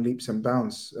come on leaps and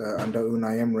bounds under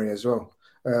Unai Emery as well.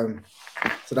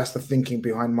 So that's the thinking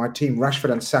behind my team.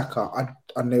 Rashford and Saka,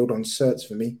 I nailed on certs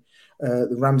for me.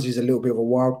 The Ramsey's a little bit of a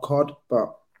wild card,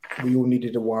 but we all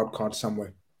needed a wild card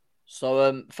somewhere.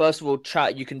 So, first of all,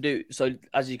 chat, you can do... So,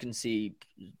 as you can see,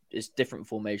 it's different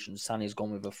formations. Sané's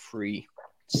gone with a 3-7,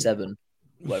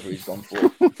 whatever he's gone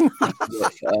for.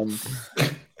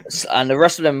 And the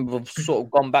rest of them have sort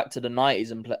of gone back to the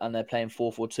 90s and they're playing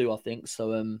 4-4-2, I think.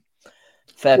 So,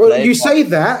 fair play. Well, you say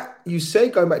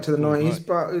going back to the 90s,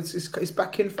 but it's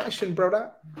back in fashion,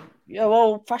 brother. Yeah,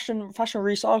 well, fashion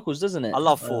recycles, doesn't it? I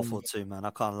love 4-4-2, man.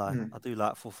 I can't lie. I do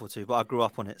like 4-4-2, but I grew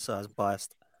up on it, so I was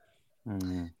biased.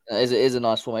 It is a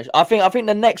nice formation. I think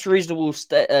the next reasonable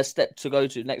step to go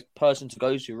to, next person to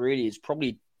go to, really is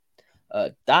probably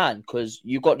Dan, because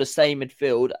you got the same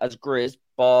midfield as Grizz,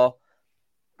 bar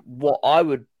what I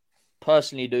would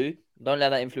personally do. Don't let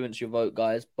that influence your vote,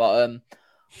 guys. But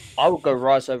I would go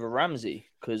Rice over Ramsey,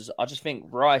 because I just think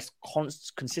Rice,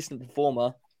 consistent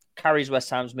performer, carries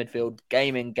West Ham's midfield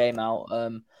game in, game out.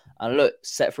 And look,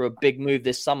 set for a big move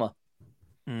this summer.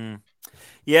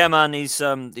 Yeah, man, he's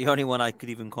the only one I could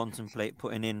even contemplate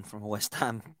putting in from a West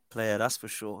Ham player, that's for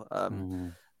sure.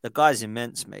 The guy's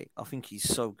immense, mate. I think he's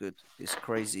so good. It's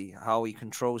crazy how he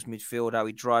controls midfield, how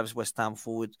he drives West Ham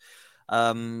forward.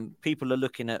 People are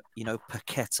looking at,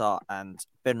 Paqueta and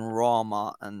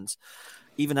Benrahma and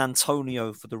even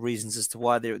Antonio for the reasons as to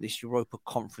why they're at this Europa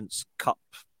Conference Cup,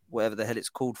 whatever the hell it's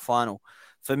called, final.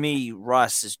 For me,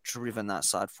 Rice has driven that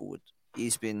side forward.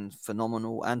 He's been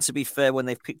phenomenal. And to be fair, when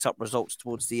they've picked up results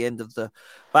towards the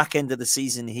back end of the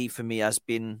season, he, for me, has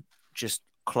been just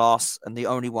class and the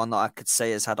only one that I could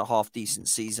say has had a half-decent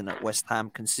season at West Ham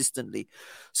consistently.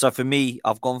 So for me,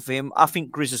 I've gone for him. I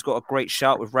think Grizz has got a great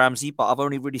shout with Ramsey, but I've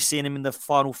only really seen him in the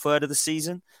final third of the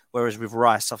season, whereas with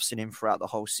Rice, I've seen him throughout the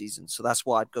whole season. So that's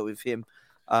why I'd go with him.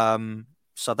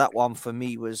 So that one for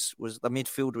me was the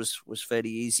midfield was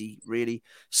fairly easy, really.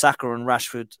 Saka and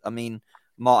Rashford, I mean,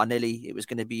 Martinelli, it was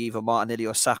going to be either Martinelli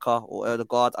or Saka or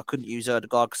Ødegaard. I couldn't use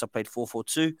Ødegaard because I played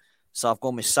 4-4-2. So I've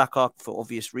gone with Saka for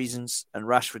obvious reasons. And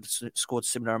Rashford scored a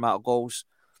similar amount of goals.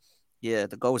 Yeah,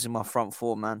 the goals in my front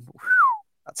four, man.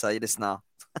 I'll tell you this now.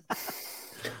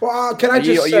 Well, can I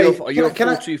just say... Are you a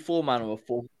 4-2-4 man or a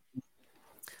 4?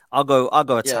 I'll go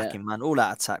attacking, man. All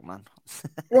out attack, man.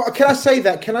 Well, can I say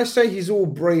that? Can I say he's all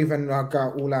brave and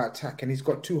go all out attack, and he's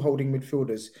got two holding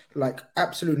midfielders, like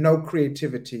absolute no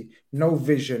creativity, no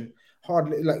vision,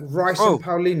 hardly like Rice and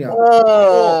Paulinho.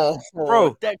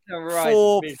 Bro, Declan Rice.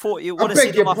 I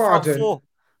beg your pardon.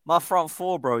 My front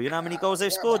four, bro. You know how many goals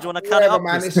they've scored? Do you want to count it up?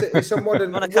 Man, it's a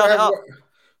modern.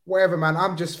 Whatever, man.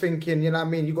 I'm just thinking. You know what I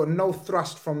mean? You got no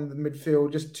thrust from the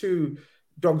midfield. Just two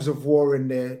dogs of war in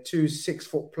there. 2 6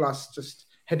 foot plus, just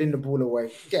heading the ball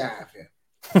away. Get out of here.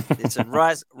 Listen,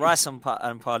 Rice and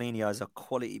Paulinho is a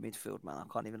quality midfield, man. I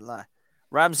can't even lie.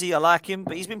 Ramsey, I like him,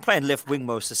 but he's been playing left wing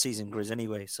most of the season, Grizz,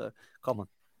 anyway. So come on.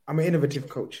 I'm an innovative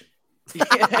coach.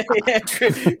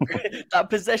 That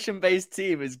possession-based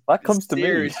team is that comes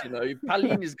serious, to me.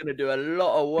 Paulinho is going to do a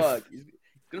lot of work. He's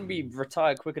going to be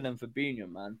retired quicker than Fabinho,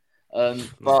 man.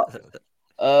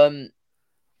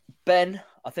 Ben,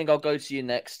 I think I'll go to you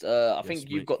next. I think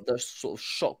you've got the sort of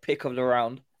shock pick of the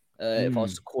round, if I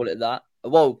was to call it that.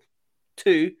 Well,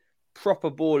 2 proper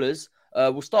ballers.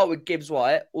 We'll start with Gibbs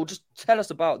White, or just tell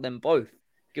us about them both,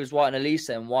 Gibbs White and Elise,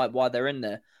 and why they're in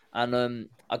there. And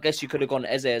I guess you could have gone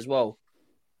Eze as well.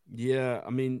 Yeah, I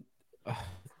mean,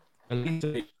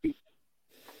 Elise,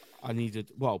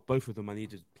 both of them, I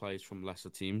needed players from lesser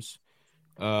teams.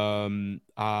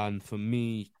 And for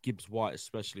me, Gibbs White,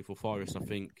 especially for Forest, I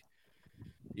think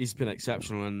he's been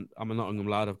exceptional. And I'm a Nottingham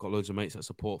lad. I've got loads of mates that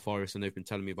support Forest, and they've been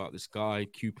telling me about this guy.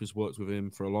 Cooper's worked with him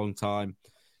for a long time.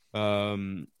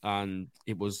 And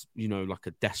it was, like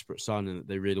a desperate signing that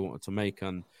they really wanted to make.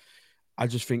 And I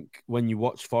just think when you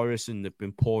watch Forest and they've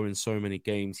been poor in so many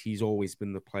games, he's always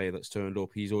been the player that's turned up.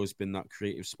 He's always been that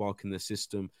creative spark in the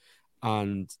system.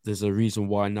 And there's a reason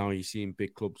why now you're seeing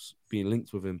big clubs being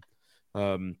linked with him.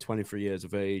 23 years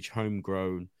of age,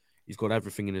 homegrown. He's got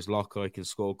everything in his locker. He can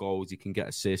score goals. He can get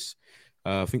assists.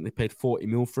 I think they paid 40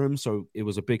 mil for him. So it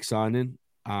was a big signing.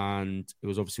 And it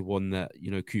was obviously one that,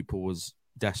 Cooper was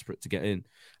desperate to get in.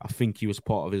 I think he was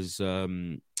part of his,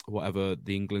 whatever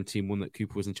the England team won that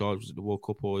Cooper was in charge. Was it the World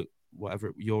Cup or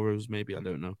whatever, Euros maybe? I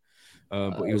don't know.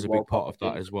 But he was a big part of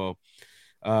that as well.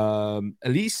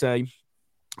 Elise, I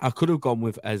could have gone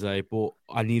with Eze, but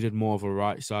I needed more of a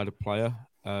right-sided player.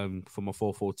 For my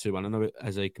 4-4-2, and I know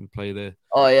Eze can play there.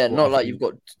 Oh yeah, not like you've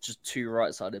got just 2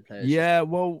 right-sided players. Yeah,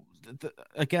 well,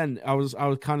 again, I was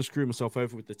kind of screwing myself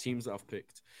over with the teams that I've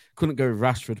picked. Couldn't go with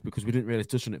Rashford because we didn't really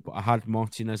touch on it, but I had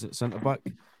Martinez at centre back.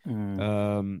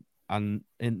 And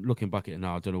in looking back at it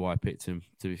now, I don't know why I picked him,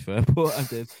 to be fair, but I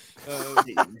did.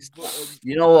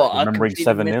 You know what? Remembering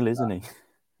 7-0, isn't he?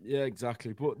 Yeah,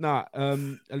 exactly. But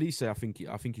Elise, I think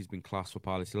he's been class for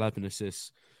Palace. 11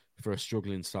 assists for a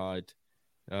struggling side.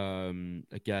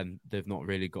 Again, they've not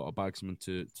really got a bagsman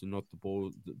to nod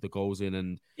the goals in,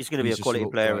 and he's going to be a quality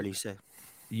player, Elise.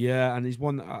 Yeah, and he's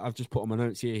one that I've just put on my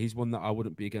notes here. He's one that I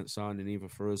wouldn't be against signing either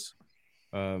for us.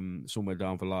 Somewhere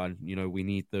down the line, we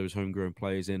need those homegrown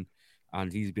players in,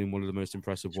 and he's been one of the most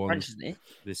impressive ones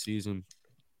this season.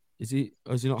 Is he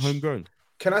not homegrown?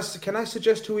 Can I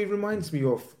suggest who he reminds me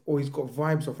of, or he's got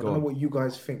vibes of? I don't know what you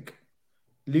guys think.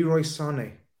 Leroy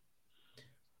Sané.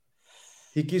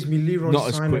 He gives me Leroy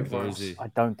Sané vibes. I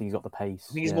don't think he's got the pace.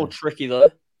 I think he's more tricky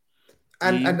though.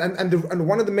 And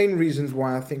one of the main reasons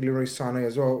why I think Leroy Sané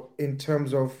as well, in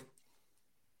terms of,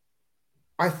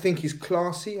 I think he's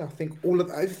classy. I think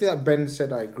everything that Ben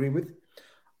said, I agree with.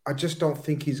 I just don't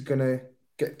think he's gonna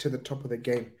get to the top of the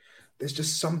game. There's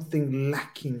just something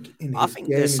lacking in his game.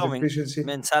 There's something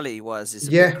mentality-wise. It's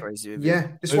a bit crazy.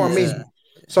 That's what I mean.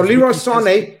 So Leroy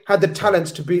Sané had the talent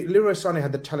to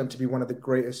be one of the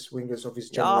greatest wingers of his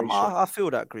generation. I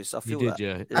feel that, Chris. I feel that.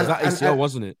 Yeah, that ACL,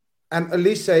 wasn't it? And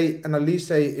Elise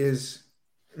is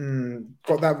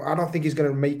got that. I don't think he's going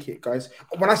to make it, guys.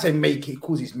 When I say make it,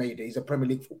 because he's made it. He's a Premier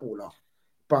League footballer.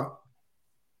 But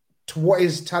to what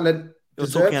his talent You're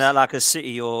talking at like a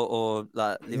City or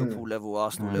like Liverpool level,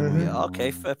 Arsenal level. Yeah,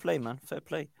 okay, fair play, man. Fair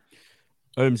play.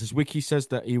 His wiki says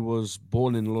that he was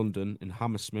born in London, in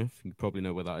Hammersmith. You probably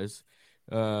know where that is.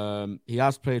 He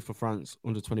has played for France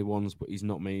under 21s, but he's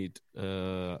not made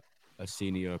a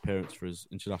senior appearance for his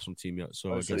international team yet.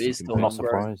 So I guess he's still not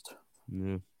surprised.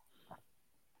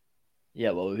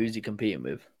 Yeah, well, who's he competing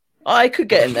with? I could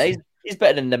get him there. He's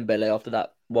better than Dembele after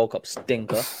that World Cup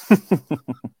stinker.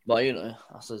 But,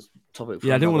 that's a topic.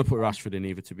 I didn't want to put Rashford in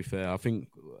either, to be fair. I think,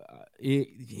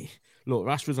 look,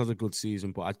 Rashford's had a good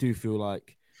season, but I do feel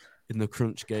like in the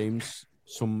crunch games,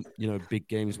 some, big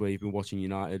games where you've been watching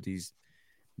United, he's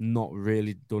not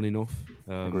really done enough.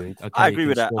 Agreed. I agree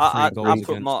with that. I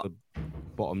put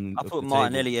put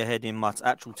Martinelli ahead in my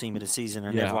actual team of the season,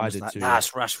 and everyone's like,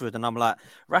 that's Rashford. And I'm like,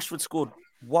 Rashford scored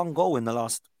 1 goal in the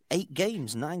last 9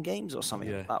 games or something.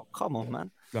 Yeah. Like, come on,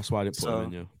 man. That's why I didn't put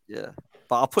him in, Yeah.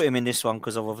 But I'll put him in this one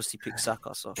because I've obviously picked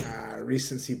Saka. So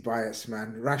recency bias,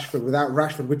 man. Without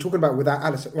Rashford, we're talking about without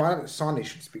Alisson. Well, Sané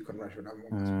should speak on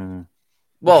Rashford.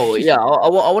 Well, yeah, I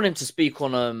want him to speak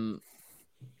on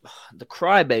the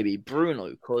crybaby Bruno,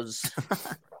 because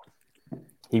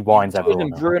he whines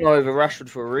everyone. Bruno over Rashford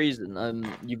for a reason.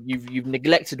 You've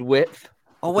neglected width.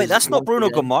 Oh wait, that's not Bruno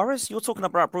Gomares. You're talking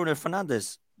about Bruno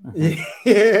Fernandes.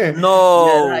 Yeah.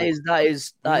 No. That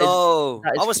is. No.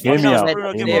 I was thinking that was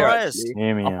Bruno Guimaraes.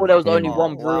 I thought there was only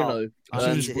one Bruno. I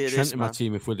should just put Trent in my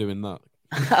team if we're doing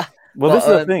that. Well, this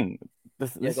is the thing.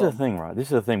 This is the thing, right? This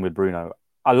is the thing with Bruno.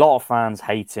 A lot of fans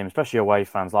hate him, especially away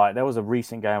fans. Like, there was a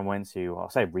recent game I went to, I'll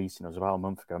say recent, it was about a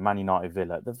month ago, Man United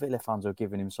Villa. The Villa fans were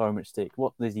giving him so much stick.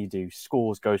 What does he do?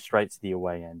 Scores, goes straight to the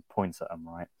away end, points at them,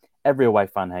 right? Every away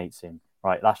fan hates him,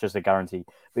 right? That's just a guarantee.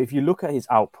 But if you look at his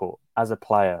output as a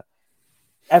player,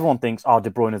 everyone thinks,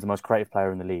 De Bruyne is the most creative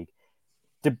player in the league.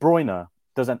 De Bruyne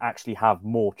doesn't actually have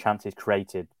more chances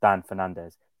created than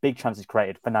Fernandes. Big chances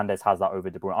created, Fernandes has that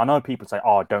over De Bruyne. I know people say,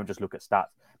 don't just look at stats.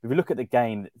 But if you look at the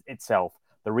game itself,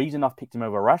 the reason I've picked him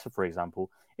over Rashford, for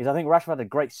example, is I think Rashford had a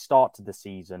great start to the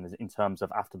season in terms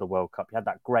of after the World Cup. He had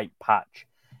that great patch.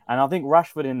 And I think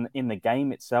Rashford in the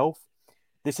game itself,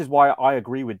 this is why I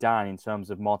agree with Dan in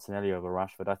terms of Martinelli over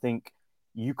Rashford. I think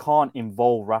you can't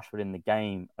involve Rashford in the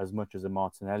game as much as a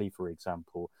Martinelli, for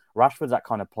example. Rashford's that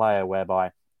kind of player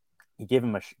whereby you give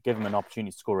him an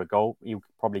opportunity to score a goal, he'll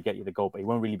probably get you the goal, but he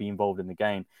won't really be involved in the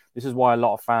game. This is why a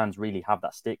lot of fans really have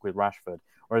that stick with Rashford.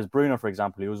 Whereas Bruno, for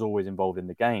example, he was always involved in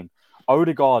the game.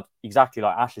 Odegaard, exactly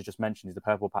like Ash has just mentioned, is the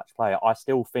purple patch player. I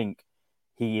still think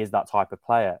he is that type of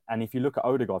player. And if you look at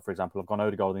Odegaard, for example, I've gone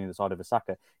Odegaard on the other side of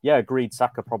Saka. Yeah, agreed.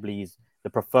 Saka probably is the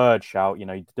preferred shout.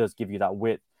 He does give you that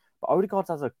width. But Odegaard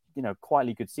has a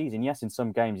quietly good season. Yes, in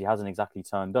some games he hasn't exactly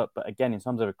turned up. But again, in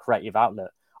terms of a creative outlet,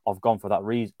 I've gone for that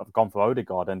reason. I've gone for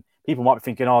Odegaard. And people might be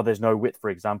thinking, there's no width, for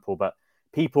example. But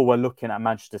people were looking at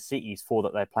Manchester City's 4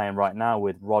 that they're playing right now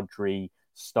with Rodri,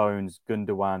 Stones,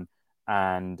 Gundogan,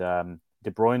 and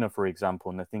De Bruyne, for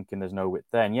example, and they're thinking there's no width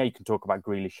there. And yeah, you can talk about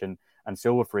Grealish and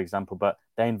Silva, for example, but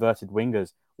they're inverted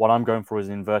wingers. What I'm going for is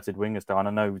an inverted winger style. And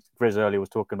I know Grizz earlier was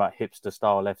talking about hipster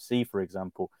style FC, for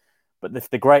example. But if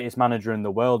the greatest manager in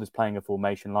the world is playing a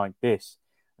formation like this,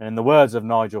 And in the words of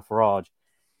Nigel Farage,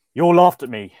 you all laughed at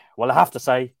me. Well, I have to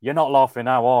say, you're not laughing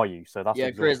now, are you? So that's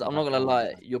Chris, I'm not gonna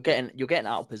lie. You're getting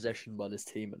out of possession by this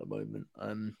team at the moment.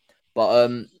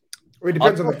 It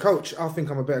depends on the coach. I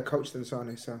think I'm a better coach than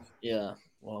Sane. So yeah,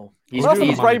 well, he's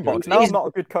the brain box. Now I'm not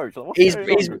a good coach. He's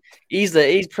playing the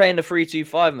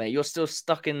 3-2-5, mate. You're still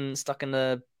stuck in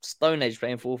the Stone Age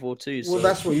playing 4-4-2. So. Well,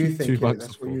 that's what you think.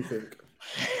 That's what you think.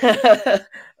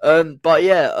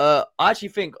 I actually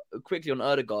think quickly on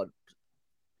Ødegaard.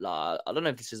 Like, I don't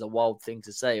know if this is a wild thing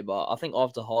to say, but I think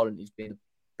after Haaland, he's been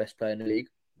the best player in the league.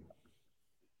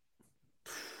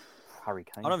 Harry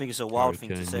Kane. I don't think it's a wild thing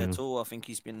to say at all. I think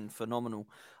he's been phenomenal.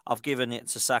 I've given it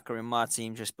to Saka in my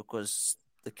team just because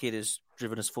the kid has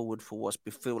driven us forward for what's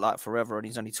felt like forever, and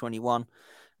he's only 21.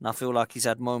 And I feel like he's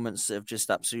had moments that have just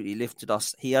absolutely lifted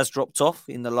us. He has dropped off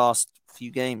in the last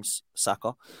few games,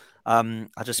 Saka. I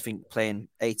just think playing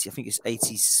 80, I think it's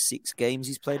 86 games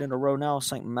he's played in a row now, or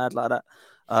something mad like that.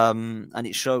 And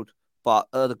it showed. But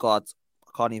Ødegaard,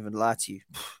 I can't even lie to you.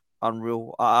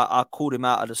 Unreal. I called him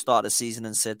out at the start of the season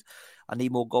and said, I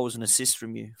need more goals and assists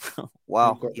from you.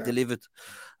 Wow, he delivered.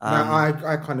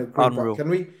 I kind of agree. Unreal.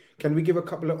 Can we give a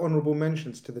couple of honourable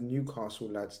mentions to the Newcastle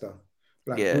lads though?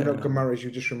 Like Bruno Guimaraes,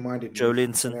 you just reminded me. Joe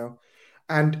Linton. You know?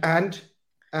 And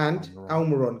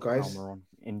Almiron, guys.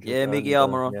 Miggy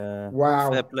Almiron. Yeah.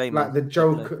 Wow. Fair play, like man. the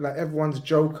joke, like everyone's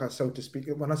joker, so to speak.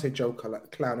 When I say joker,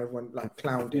 like clown, everyone like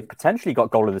clowned He him. potentially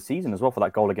got goal of the season as well for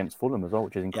that goal against Fulham as well,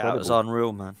 which is incredible. Yeah, it was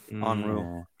unreal, man. Unreal.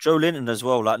 Yeah. Joe Linton as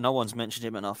well. Like, no one's mentioned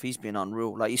him enough. He's been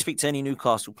unreal. Like, you speak to any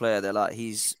Newcastle player, they're like,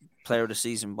 he's player of the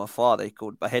season by far. They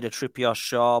called ahead of Trippier,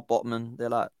 Shaw, Botman. They're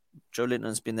like, Joe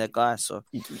Linton's been their guy. So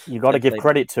you got to give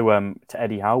credit to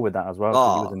Eddie Howe with that as well.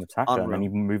 He was an attacker, and then he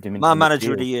moved him into my manager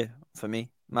midfield. of the year for me.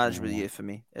 Manager of the year for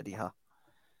me, Eddie Howe.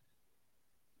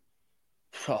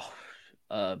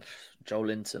 Joe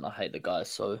Linton, I hate the guy,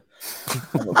 so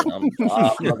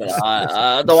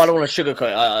I don't want to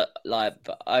sugarcoat.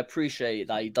 I appreciate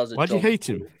that he does it. Why do you hate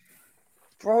him,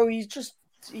 bro? He's just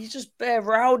bare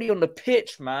rowdy on the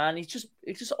pitch, man. He's just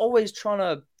always trying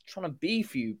to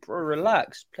beef you, bro.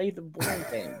 Relax, play the ball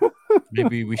game.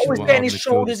 Maybe we should always getting his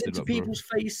shoulders into people's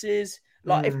faces.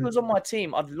 Like if he was on my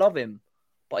team, I'd love him,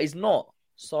 but he's not,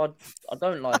 so I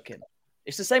don't like him.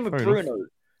 It's the same with Bruno.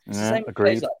 It's the same with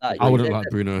players like that. I wouldn't like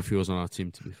Bruno if he was on our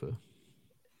team, to be fair.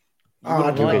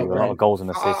 I do a lot of goals and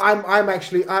assists. I'm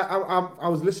actually I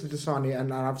was listening to Sani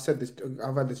and I've said this.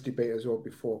 I've had this debate as well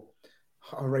before.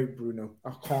 I rate Bruno.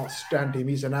 I can't stand him.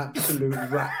 He's an absolute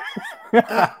rat.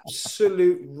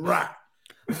 Absolute rat.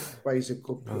 But he's a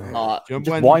good player. Do you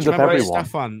remember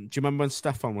when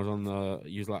Stefan was on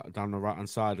he was like down the right hand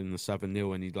side in the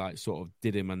 7-0 and he like sort of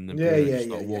did him and then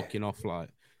started walking off like.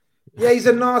 Yeah, he's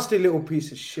a nasty little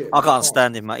piece of shit. I can't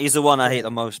stand him, man. He's the one I hate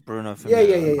the most, Bruno. For me.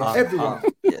 Yeah. Everyone.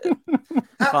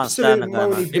 Can't stand him,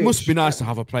 man. It must be nice to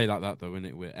have a play like that, though, isn't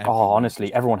it?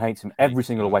 Honestly, everyone hates him. Every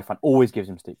single away fan always gives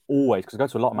him stick. Always, because I go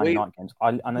to a lot of Man United games.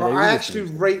 I actually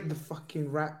rate the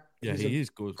fucking rat. Yeah, he is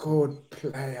good. Good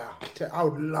player. I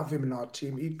would love him in our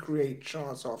team. He'd create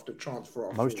chance after chance for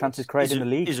us. Most chances created in the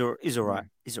league. He's all right.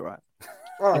 It's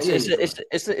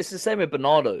the same with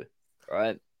Bernardo,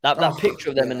 right? That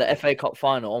picture of them in the FA Cup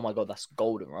final. Oh my god, that's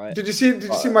golden, right? Did you see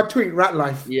my tweet, Rat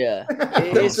Life? Yeah.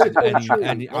 I've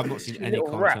not seen any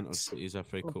content of his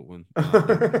FA Cup win. I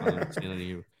haven't seen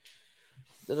any.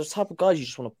 They're the type of guys you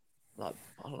just want to,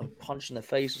 punch in the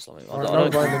face or something. No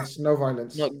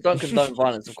violence. No, don't condone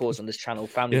violence, of course, on this channel,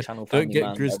 family channel. Don't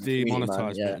get Grizz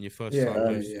demonetized in your first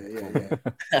time.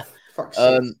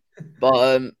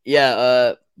 Well,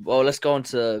 let's go on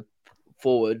to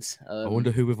forwards. I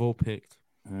wonder who we've all picked.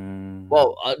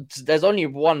 Well, there's only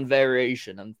one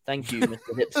variation, and thank you, Mr.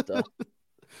 Hipster.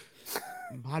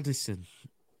 Maddison.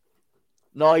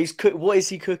 No, what is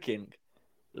he cooking?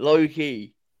 Low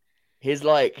key. His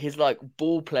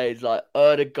ball plays like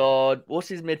Ødegaard. What's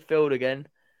his midfield again?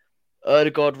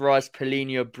 Ødegaard, Rice,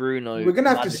 Paulinho, Bruno. We're gonna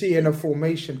have to see in a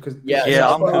formation because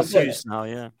I'm confused now.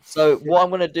 Yeah. So what I'm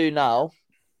gonna do now?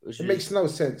 It makes no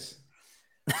sense.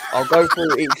 I'll go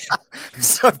through each.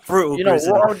 So brutal. You know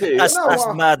what I'll do? That's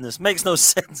madness. Makes no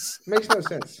sense. Makes no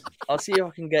sense. I'll see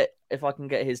if I can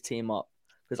get his team up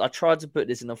because I tried to put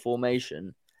this in a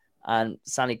formation, and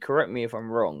Sani, correct me if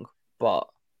I'm wrong, but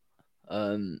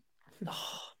where's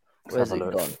it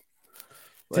gone?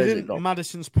 Didn't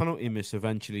Maddison's penalty miss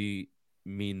eventually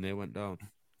mean they went down?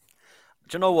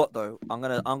 Do you know what though? I'm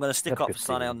gonna stick up for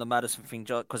Sane on the Maddison thing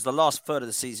because the last third of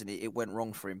the season it went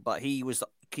wrong for him. But he was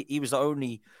the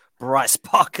only bright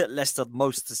spark at Leicester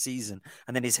most of the season,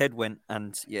 and then his head went,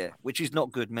 and which is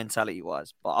not good mentality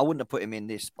wise. But I wouldn't have put him in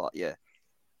this. But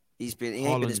He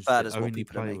ain't been as bad as what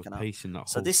people are making out.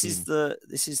 So this is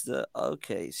the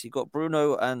okay. So you got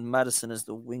Bruno and Maddison as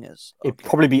the wingers. It'd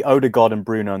probably be Odegaard and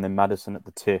Bruno, and then Maddison at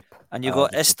the tip. And you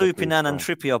got Estupiñán and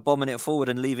Trippier bombing it forward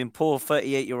and leaving poor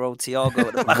 38-year-old Thiago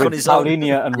at the back on his own.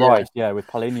 Paulinho and Rice, with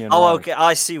Paulinho and Rice. Oh, okay,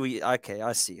 I see.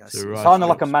 I see. It's kind of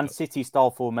like a Man City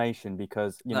style formation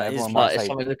because everyone might say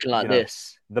something looking like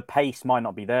this. The pace might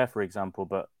not be there, for example,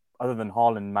 but other than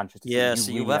Haaland, Manchester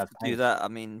City, you have to do that. I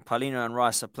mean, Paulinho and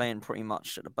Rice are playing pretty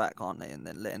much at the back, aren't they? And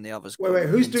then letting the others. Wait,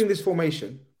 who's doing this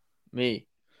formation? Me.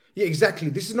 Yeah, exactly.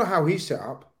 This is not how he's set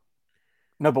up.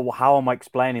 No, but how am I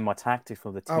explaining my tactics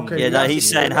for the team? Okay, he's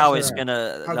saying how it's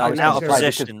gonna out of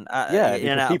possession. In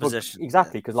and out of possession.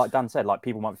 Exactly, because like Dan said, like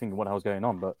people might be thinking what the hell's going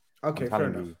on, but okay, fair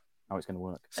enough. How it's going to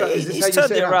work. So he's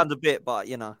turned it around a bit, but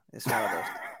it's one of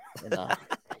those.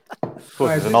 Of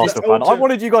course, as an Arsenal fan, I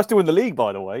wanted you guys to win the league,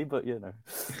 by the way, but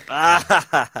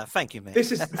Thank you, mate.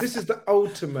 This is the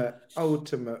ultimate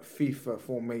FIFA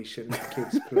formation that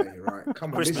kids play, right?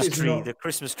 Come on, the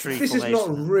Christmas tree. This formation. is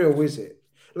not real, is it?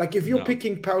 Like if you're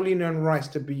picking Paulinho and Rice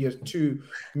to be your two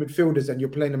midfielders, and you're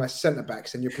playing them as centre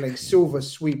backs, and you're playing Silva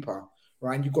sweeper,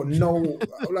 right? And you've got no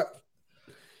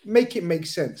make it make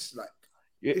sense, like.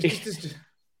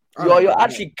 You're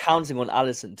actually counting on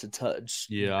Alisson to touch.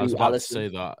 Yeah, I was about to say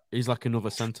that. He's like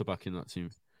another centre-back in that team.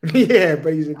 Yeah,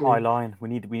 basically. High line. We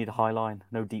need a high line.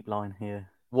 No deep line here.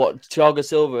 What, Thiago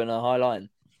Silva in a high line?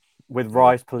 With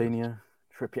Rice, Paulinho,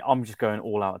 Trippier. I'm just going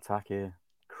all-out attack here.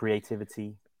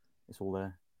 Creativity. It's all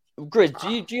there.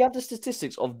 Grizz, do you have the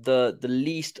statistics of the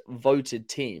least voted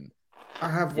team? I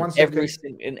have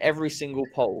in every single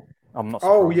poll. I'm not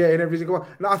surprised. Oh, yeah, in every single one.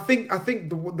 No, I think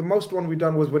the most one we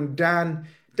done was when Dan,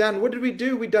 what did we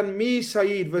do? We done me,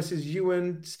 Saeed versus you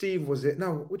and Steve, was it?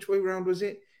 No, which way round was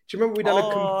it? Do you remember we done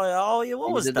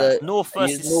what was that? North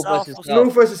versus South.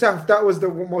 North versus South. That was the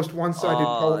most one-sided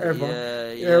poll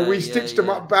ever. We stitched them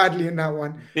up badly in that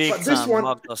one. But this one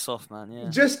mugged us off, man. Yeah.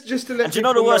 Just to let. And do you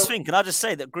know the worst thing? Can I just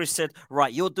say that Grizz said,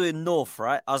 "Right, you're doing North,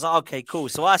 right?" I was like, "Okay, cool."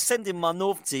 So I send him my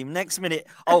North team. Next minute,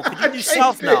 can you do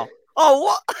South now? Oh,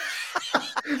 what?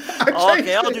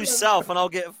 Okay, I'll do South and I'll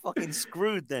get fucking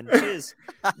screwed then. Cheers.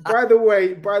 By the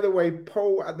way,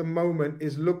 poll at the moment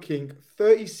is looking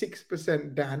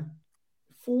 36% Dan,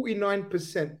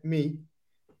 49% me,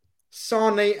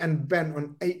 Sane and Ben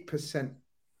on 8%.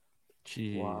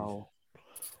 Jeez. Wow.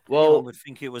 Well, I would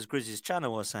think it was Grizz's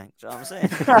channel or something. Do you know what I'm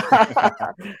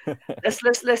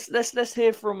saying? let's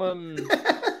hear from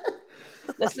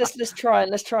let's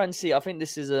try and see. I think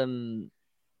this is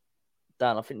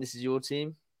Dan, I think this is your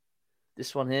team.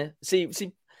 This one here. See.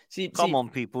 Come on,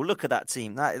 people. Look at that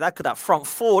team. That front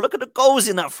four. Look at the goals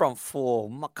in that front four.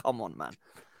 Come on, man.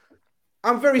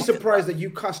 I'm very surprised that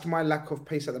you cussed my lack of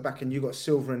pace at the back and you got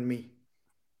Silva and me.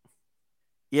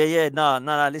 Yeah. No.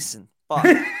 Listen. But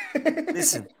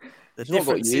listen. The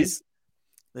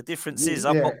difference is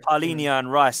I've got Paulinho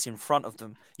and Rice in front of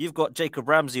them. You've got Jacob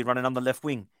Ramsey running on the left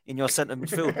wing in your centre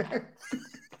midfield.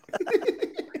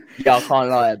 Yeah, I can't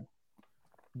lie.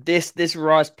 This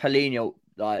Rice Paulinho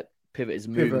pivot is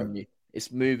moving me.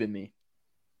 It's moving me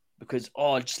because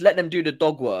just let them do the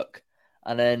dog work,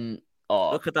 and then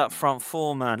look at that front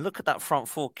four, man. Look at that front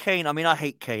four. Kane. I mean, I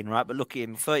hate Kane, right? But look at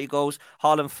him: 30 goals,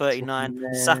 Haaland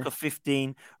 39, Saka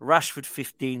 15, Rashford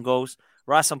 15 goals.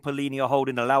 Rice and Paulinho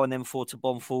holding, allowing them four to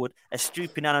bomb forward.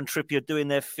 Estupiñán and Trippier doing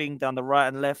their thing down the right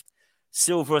and left.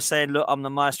 Silva saying, "Look, I'm the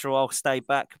maestro. I'll stay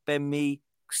back." Ben Mee,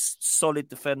 solid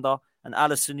defender. And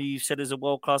Alisson, who you said is a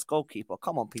world-class goalkeeper.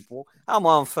 Come on, people. How am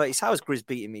I on 30s? How is Grizz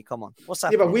beating me? Come on. What's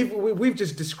happening? Yeah, but we've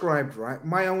just described, right?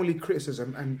 My only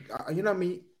criticism, and you know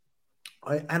me,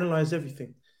 I analyze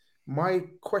everything. My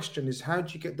question is, how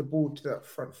do you get the ball to that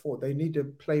front four? They need a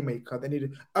playmaker. They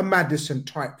need a Maddison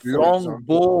type. Long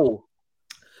ball.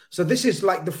 So this is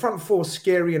like the front four,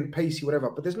 scary and pacey,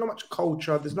 whatever. But there's not much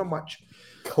culture. There's not much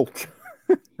culture.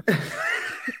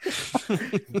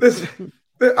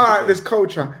 All right, there's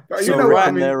culture. But you know what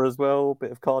I mean? There as well, a bit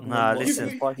of cardinal. Nah,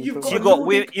 listen. You got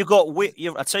width.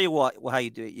 I tell you what, how you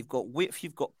do it. You've got width.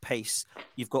 You've got pace.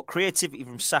 You've got creativity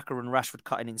from Saka and Rashford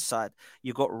cutting inside.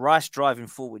 You've got Rice driving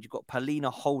forward. You've got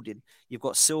Paulinho holding. You've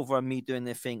got Silva and me doing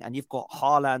their thing, and you've got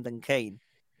Haaland and Kane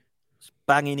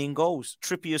banging in goals.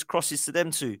 Trippier's crosses to them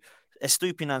two.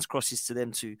 Estupiñán's crosses to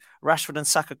them two. Rashford and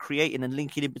Saka creating and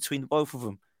linking in between the both of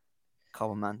them. Come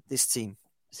on, man. This team.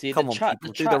 See, the chat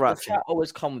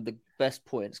always come with the best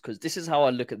points because this is how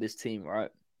I look at this team, right?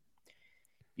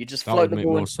 You just float the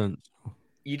ball.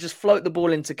 You just float the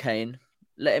ball into Kane,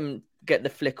 let him get the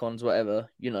flick-ons, whatever,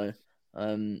 you know.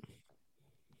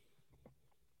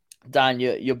 Dan,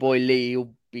 your boy Lee,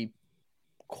 you'll be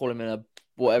calling him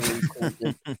whatever he calls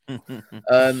it.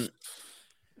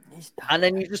 And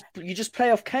then you just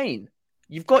play off Kane.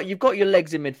 You've got your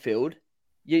legs in midfield.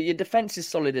 Your defense is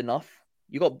solid enough.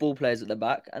 You got ball players at the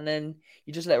back, and then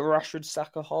you just let Rashford,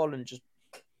 Saka, Haaland just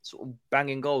sort of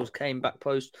banging goals. Kane back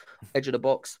post, edge of the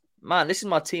box. Man, this is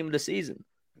my team of the season.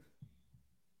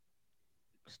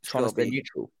 Trying to stay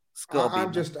neutral.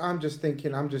 I'm just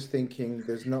thinking.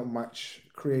 There's not much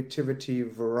creativity,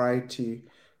 variety.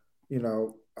 You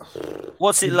know,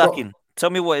 what's it lacking? Tell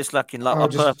me what it's lacking. Like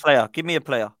a player. Give me a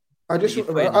player. I just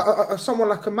someone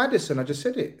like a Maddison. I just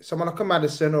said it. Someone like a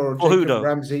Maddison or Jacob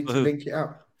Ramsey to link it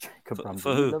out.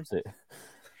 For who? Loves it.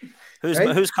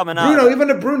 Who's coming out? Bruno, even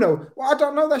a Bruno. Well, I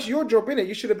don't know. That's your job, innit?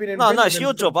 You should have been in. No, it's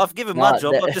your job. I've given my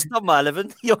job. I've just done my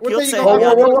 11. You're saying.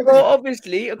 Well,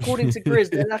 obviously, according to Grizz,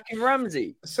 they're lacking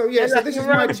Ramsey. So this is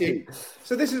my team.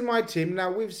 So this is my team.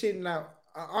 Now we've seen. Now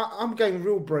I'm going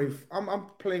real brave. I'm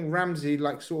playing Ramsey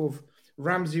like sort of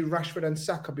Ramsey, Rashford, and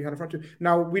Saka behind the front two.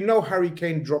 Now we know Harry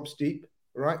Kane drops deep,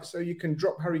 right? So you can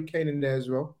drop Harry Kane in there as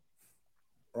well.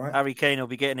 Right. Harry Kane will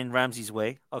be getting in Ramsey's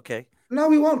way. Okay.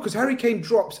 No, he won't, because Harry Kane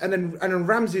drops and then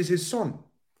Ramsey is his son.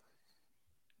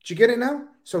 Do you get it now?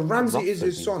 So Ramsey is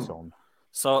his son.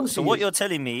 So what you're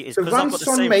telling me is because I've got the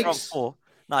same front four.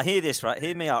 Now hear this, right?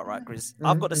 Hear me out, right, Grizz?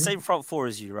 I've got the same front four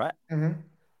as you, right? Mm-hmm.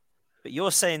 But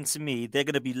you're saying to me they're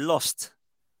going to be lost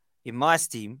in my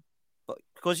team, but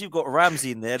because you've got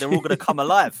Ramsey in there, they're all going to come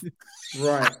alive.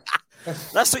 Right.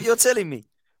 That's what you're telling me.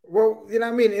 Well, you know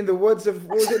what I mean? In the words of,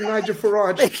 what was it, Nigel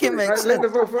Farage? Make it make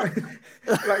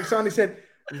sense. Like Sani said,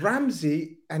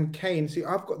 Ramsey and Kane, see,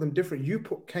 I've got them different. You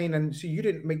put Kane and, see, you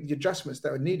didn't make the adjustments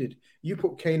that were needed. You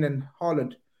put Kane and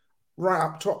Haaland right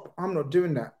up top. I'm not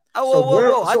doing that.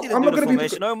 Whoa. I didn't do the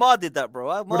formation. Omar did that,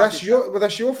 bro. That's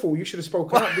your fault. You should have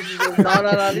spoken up.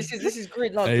 No. This is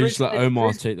great. No, just let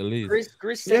Omar take the lead.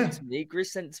 Grizz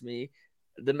sent to me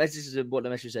the message is what the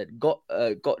message said. Got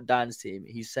Dan's team.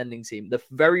 He's sending team. The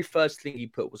very first thing he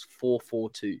put was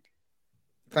 4-4-2.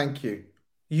 Thank you.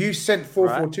 You sent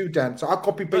 4-4-2, Dan. So I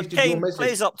copy pasted your message.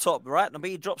 Plays up top, right? But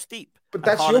he drops deep. But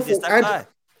that's your fault.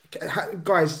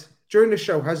 Guys, during the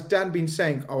show, has Dan been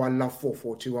saying, "Oh, I love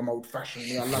 4-4-2. I'm old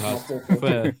fashioned. I love my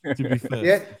 4-4-2." To be fair.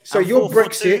 Yeah. So you're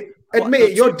Brexit. Admit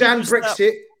it. You're Dan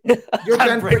Brexit. You're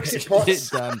Dan Brexit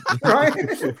Potts. Right?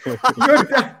 You're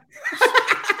Dan.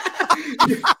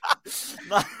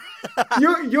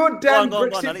 You're Dan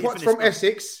Brexit Potts from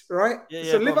Essex, right?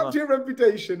 So live up to your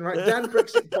reputation, right? Dan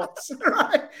Brexit Potts,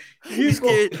 right?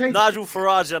 Nigel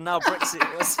Farage and now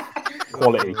Brexit was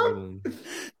quality.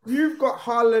 You've got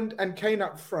Haaland and Kane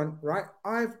up front, right?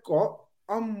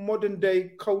 I'm modern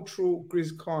day cultural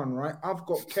Grizz Khan, right? I've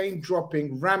got Kane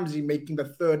dropping, Ramsey making the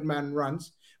third man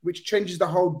runs, which changes the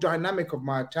whole dynamic of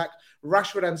my attack.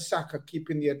 Rashford and Saka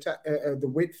keeping the attack, the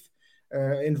width.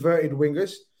 Inverted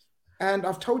wingers. And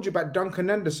I've told you about Duncan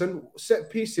Anderson, set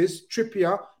pieces,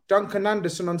 Trippier, Duncan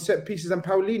Anderson on set pieces, and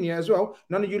Paulinho as well.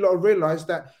 None of you lot realize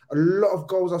that a lot of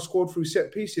goals are scored through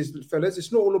set pieces, fellas.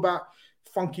 It's not all about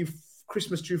funky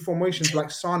Christmas tree formations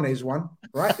like Sane's one,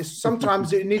 right?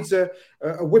 Sometimes it needs a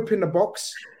whip in the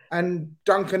box and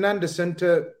Duncan Anderson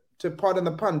to pardon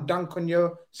the pun, dunk on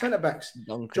your centre-backs.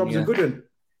 Job's a good one.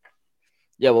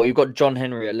 Yeah, well, you've got John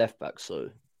Henry at left-back,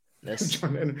 so...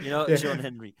 John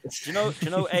Henry. Do you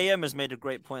know AM has made a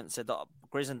great point, said that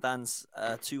Grizz and Dan's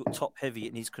too top heavy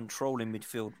and he's controlling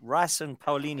midfield. Rice and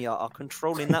Paulinho are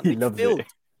controlling that midfield.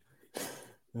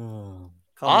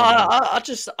 I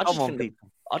just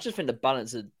think the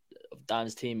balance of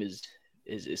Dan's team is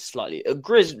slightly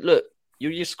Grizz. Look,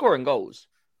 you're scoring goals,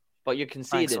 but you're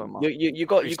conceding. You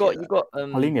got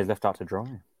Paulinho's left out to dry.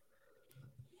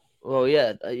 Well,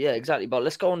 yeah, exactly. But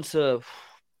let's go on to.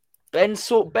 Ben's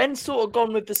sort of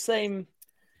gone with the same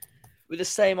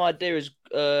idea as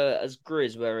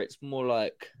Grizz, where it's more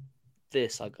like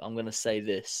this. I'm gonna say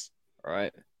this, all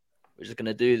right? We're just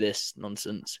gonna do this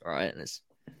nonsense, all right? And it's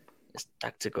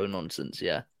tactical nonsense,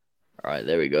 yeah. All right,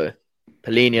 there we go.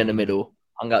 Paulinho in the middle,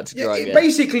 hung out to dry again.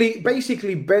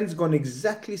 Basically, Ben's gone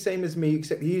exactly same as me,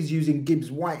 except he's using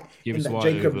Gibbs White in that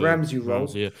Jacob Ramsey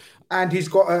role. And he's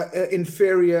got an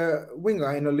inferior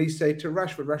winger in Elise to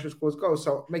Rashford. Rashford scores goals,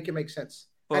 so make it make sense.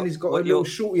 But and he's got a little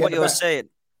shorty at the back.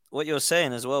 What you're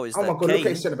saying as well is that my God, look at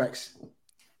his centre-backs.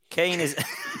 Kane is...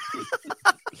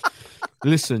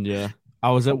 Listen, yeah,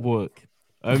 I was at work.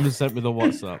 Ohms sent me the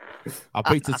WhatsApp. I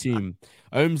picked a team.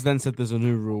 Ohms then said there's a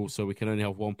new rule, so we can only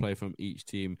have one player from each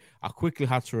team. I quickly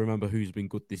had to remember who's been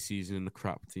good this season in the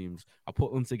crap teams. I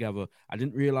put them together. I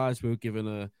didn't realise we were given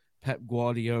a Pep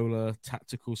Guardiola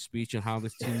tactical speech on how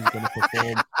this team is going to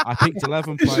perform. I picked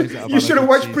 11 players. You should have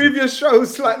watched previous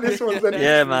shows like this one.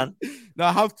 Yeah, man. No,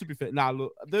 I have to be fair. Now,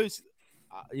 look,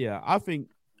 I think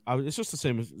it's just the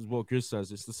same as what Grizz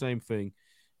says. It's the same thing.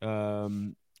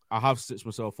 I have stitched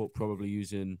myself up probably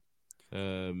using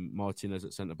Martinez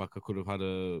at centre back. I could have had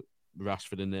a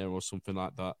Rashford in there or something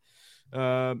like that.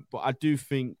 But I do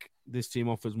think this team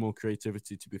offers more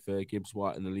creativity, to be fair. Gibbs,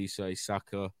 White and Elise,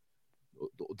 Saka,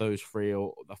 those three,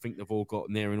 I think they've all got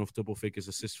near enough double figures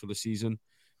assists for the season.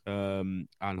 And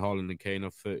Haaland and Kane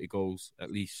have 30 goals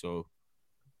at least. So,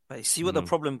 but you see what the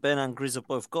problem Ben and Grizz have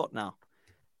both got now?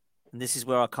 And this is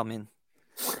where I come in.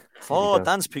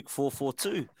 Dan's picked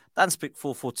 4-4-2. Dan's picked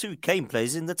 4-4-2. Kane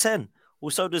plays in the 10.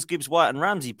 Also does Gibbs, White and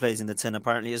Ramsey plays in the 10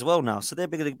 apparently as well now. So they're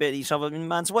going to get each other in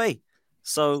man's way.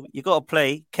 So you got to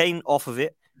play Kane off of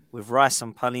it with Rice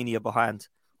and Palhinha behind,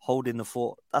 holding the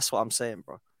fort. That's what I'm saying,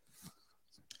 bro.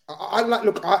 I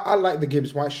like the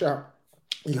Gibbs White shout.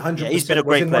 He's been a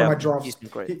great player. One of my drafts. He's been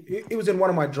great. He was in one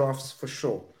of my drafts for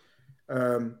sure.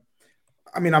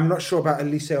 I mean, I'm not sure about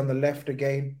Elise on the left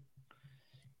again.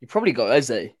 You probably got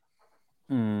Eze.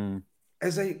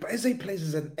 Eze plays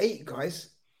as an 8, guys.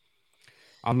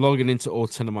 I'm logging into all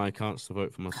 10 of my accounts to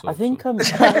vote for myself. I think a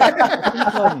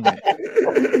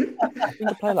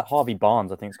player like Harvey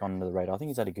Barnes, I think, has gone under the radar. I think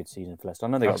he's had a good season for Leicester. I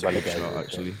know they got relegated.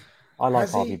 Actually, I like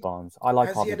Harvey Barnes.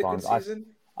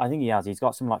 I think he has. He's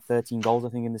got something like 13 goals, I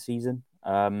think, in the season.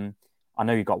 I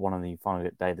know he got one on the final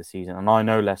day of the season, and I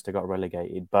know Leicester got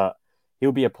relegated, but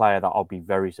he'll be a player that I'll be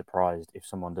very surprised if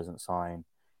someone doesn't sign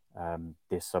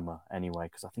this summer anyway,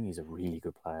 because I think he's a really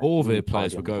good player. All their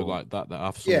players will go like that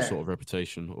have some sort of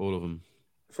reputation. All of them.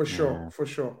 For sure.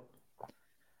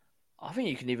 I think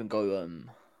you can even go...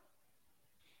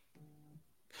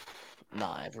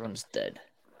 Nah, everyone's dead.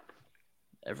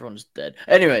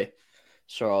 Anyway,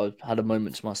 sorry, I had a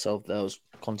moment to myself there. I was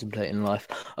contemplating life.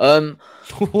 I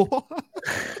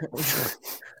was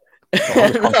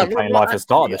contemplating life at the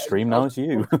start of the stream. Now it's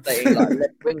you. Like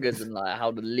left wingers and like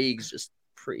how the league's just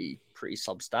pretty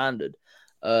substandard.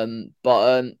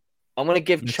 But I'm gonna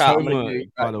give Chat.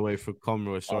 By the way, for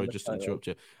Conroy, sorry, just to interrupt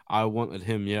you. I wanted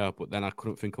him, but then I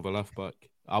couldn't think of a left back.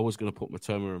 I was gonna put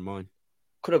Matoma in mine.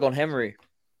 Could have gone Henry.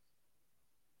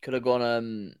 Could have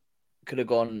gone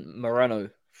Moreno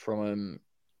from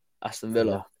Aston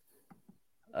Villa.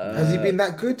 Has he been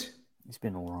that good? He's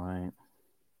been all right.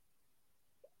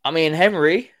 I mean,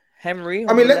 Henry. I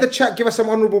mean, let the chat give us some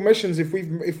honourable mentions if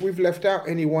we've left out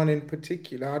anyone in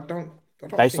particular. I don't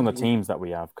Based on the teams that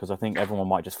we have, because I think everyone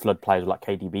might just flood players like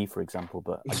KDB, for example.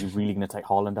 But are you really going to take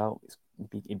Haaland out?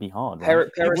 It'd be hard. Right?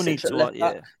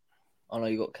 Perisic, Oh no,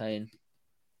 you got Kane.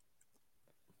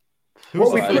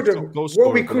 What we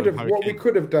could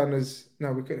have done is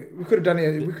we could have done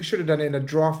it. We should have done it in a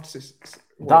draft system.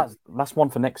 That's one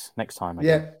for next time.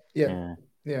 Yeah.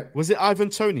 Was it Ivan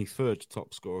Toney third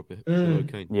top scorer?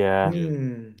 Okay. Yeah. I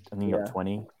think he got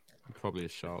 20. Probably a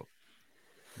shout.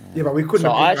 Yeah, but we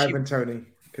couldn't have picked Ivan Toney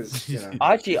because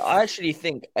I actually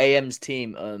think AM's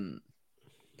team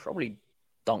probably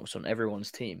dunks on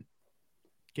everyone's team.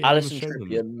 Alisson,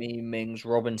 Trippier, Mings,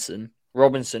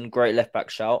 Robinson, great left back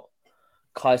shout.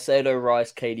 Caicedo,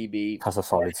 Rice, KDB. That's a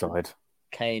solid side.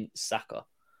 Kane, Saka.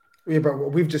 Yeah, but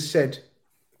what we've just said,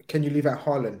 can you leave out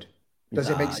Haaland? Does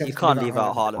it make sense? You can't leave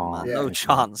out Haaland, man. Yeah. No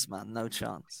chance, man. No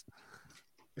chance.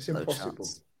 It's impossible.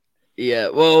 Yeah,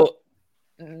 well,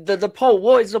 the poll.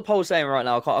 What is the poll saying right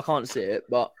now? I can't see it,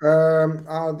 but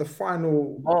the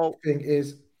final thing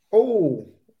is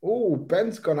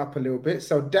Ben's gone up a little bit.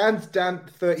 So Dan's down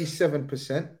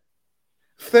 37%,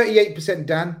 38%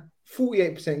 Dan,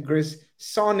 48% Grizz,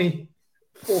 Sani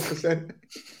 4%,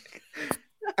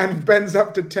 and Ben's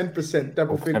up to 10%.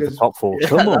 Double figures. Top 4.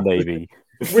 Come on, baby.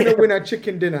 Winner,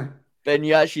 chicken dinner. Ben,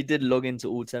 you actually did log into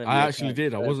all 10 of I actually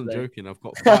did. I wasn't joking. I've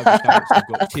got 5 accounts. I've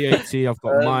got TAT. I've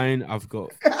got mine. I've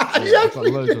got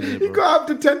loads on there, bro. You got up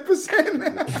to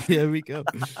 10%. Here we go.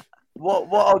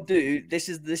 What I'll do, this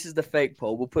is the fake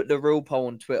poll. We'll put the real poll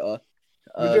on Twitter.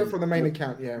 We'll do it from the main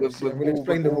account, yeah. We'll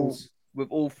explain the rules. With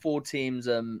all 4 teams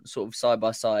sort of side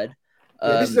by side.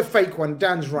 This is a fake one.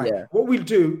 Dan's right. Yeah. What we'll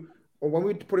do, or when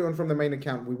we put it on from the main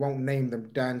account, we won't name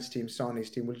them Dan's team, Sani's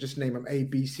team. We'll just name them A,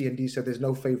 B, C, and D, so there's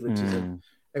no favoritism.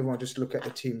 Everyone just look at the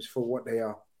teams for what they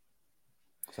are.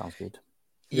 Sounds good.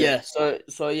 Yeah, so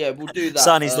yeah, we'll do that.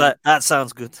 Sani's like, that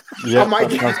sounds good. Yeah,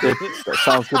 that sounds good. That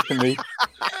sounds good to me.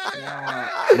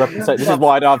 This is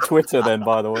why I don't have Twitter then,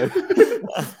 by the way.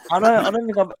 I don't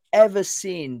think I've ever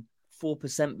seen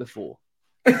 4% before.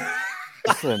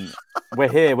 Listen, we're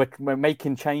here. We're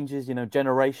making changes.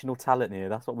 Generational talent here.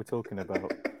 That's what we're talking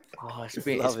about. Oh, it's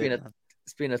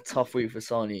been a tough week for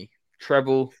Sani.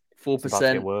 Treble 4%. It's about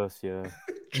to get worse, yeah.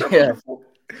 Yeah.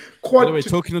 By the way,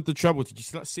 talking of the treble, did you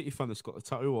see that City fan that's got a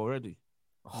tattoo already?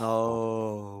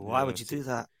 No, why would you do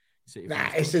that? Nah,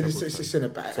 it's in a bag. It's in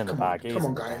the Come bag. on,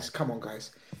 come on,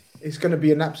 guys. It's going to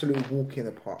be an absolute walk in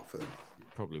the park for them.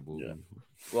 Probably will. Yeah.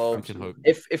 Well, we can hope.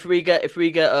 if we get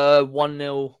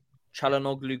 1-0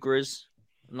 Çalhanoğlu Grizz,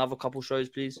 another couple shows,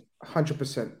 please.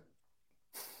 100%.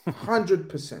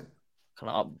 100%. Can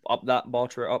I up that,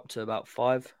 barter it up to about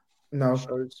 5? No.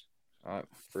 Shows? All right,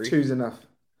 3. 2's enough.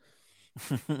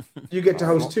 You get to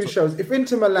host 2 shows. If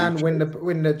Inter Milan win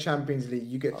the Champions League,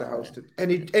 you get to host it.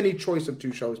 Any choice of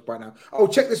 2 shows by now. Oh,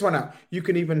 check this one out. You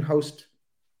can even host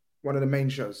one of the main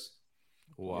shows.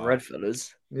 Wow. Red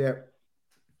fellas. Yeah.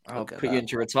 I'll put you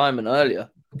into retirement earlier.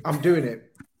 I'm doing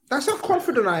it. That's how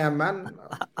confident I am, man.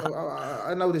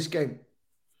 I know this game.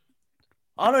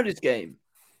 I know this game.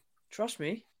 Trust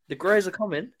me. The Greys are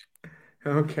coming.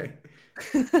 Okay.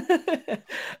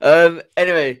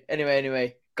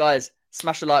 Anyway. Guys,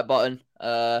 smash the like button.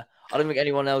 I don't think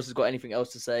anyone else has got anything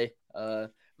else to say.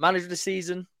 Manager of the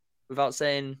season, without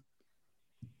saying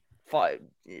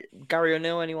Gary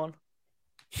O'Neill, anyone?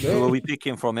 Yeah. Who are we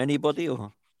picking from? Anybody?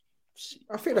 Or?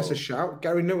 I think that's a shout.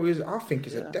 Gary Neville is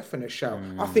a definite shout.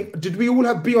 I think, did we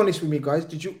all be honest with me, guys?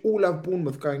 Did you all have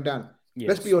Bournemouth going down? Yes.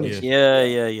 Let's be honest.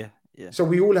 Yeah. So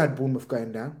we all had Bournemouth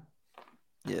going down.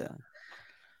 Yeah.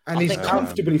 And he's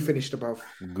comfortably finished above.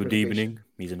 Good evening.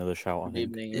 He's another shout. I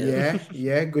think.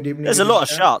 Yeah. Good evening. There's a lot of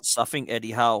shouts. I think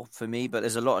Eddie Howe for me, but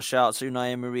there's a lot of shouts.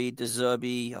 Unai Emery, De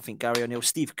Zerbi, I think Gary O'Neill,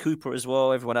 Steve Cooper as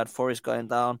well. Everyone had Forest going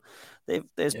down.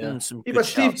 There's been some. Yeah, good but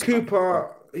Steve shouts,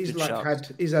 Cooper, he's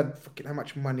shouts. had fucking how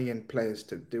much money and players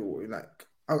to do. Like,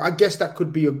 I guess that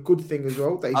could be a good thing as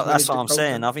well. That's what I'm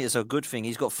saying. I think it's a good thing.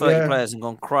 He's got 30 players and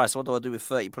gone, Christ, what do I do with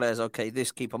 30 players? Okay,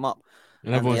 keep them up.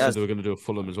 And everyone said they were going to do a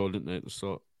Fulham as well, didn't they, at the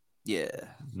start? Yeah.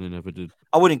 And they never did.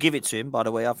 I wouldn't give it to him, by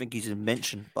the way. I think he's in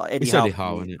mention. But Eddie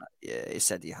Howe, isn't it? Yeah,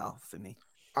 it's Eddie Howe for me.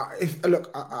 I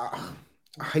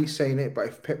hate saying it, but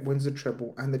if Pep wins the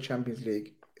treble and the Champions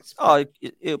League,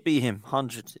 it'll be him,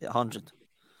 100.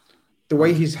 The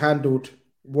way he's handled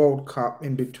World Cup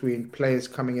in between players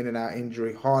coming in and out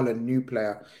injury, Haaland, new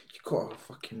player, you gotta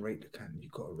fucking rate the can. You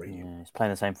gotta rate him. He's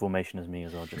playing the same formation as me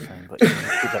as well, just saying. But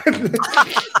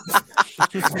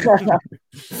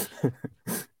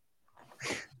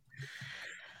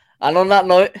and on that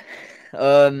note,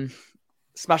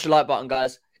 smash the like button,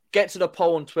 guys. Get to the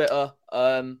poll on Twitter.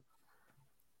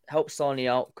 Help Sani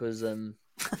out because he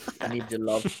needs your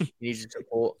love, he needs your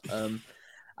support. And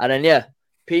then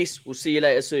peace. We'll see you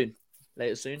later soon.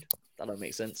 That don't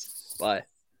make sense. Bye.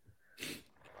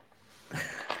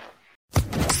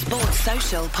 Sports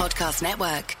Social Podcast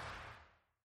Network.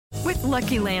 With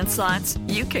Lucky Land Slots,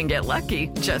 you can get lucky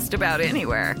just about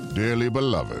anywhere. Dearly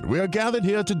beloved, we are gathered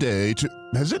here today to...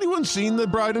 Has anyone seen the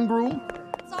bride and groom?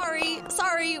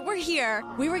 Sorry, we're here.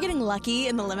 We were getting lucky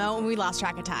in the limo and we lost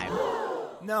track of time.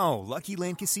 No, Lucky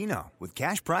Land Casino, with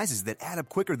cash prizes that add up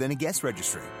quicker than a guest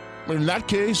registry. In that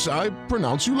case, I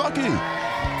pronounce you lucky.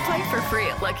 Play for free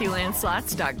at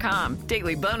LuckyLandSlots.com.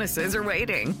 Daily bonuses are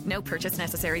waiting. No purchase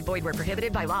necessary. Void where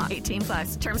prohibited by law.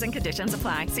 18+. Terms and conditions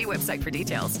apply. See website for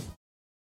details.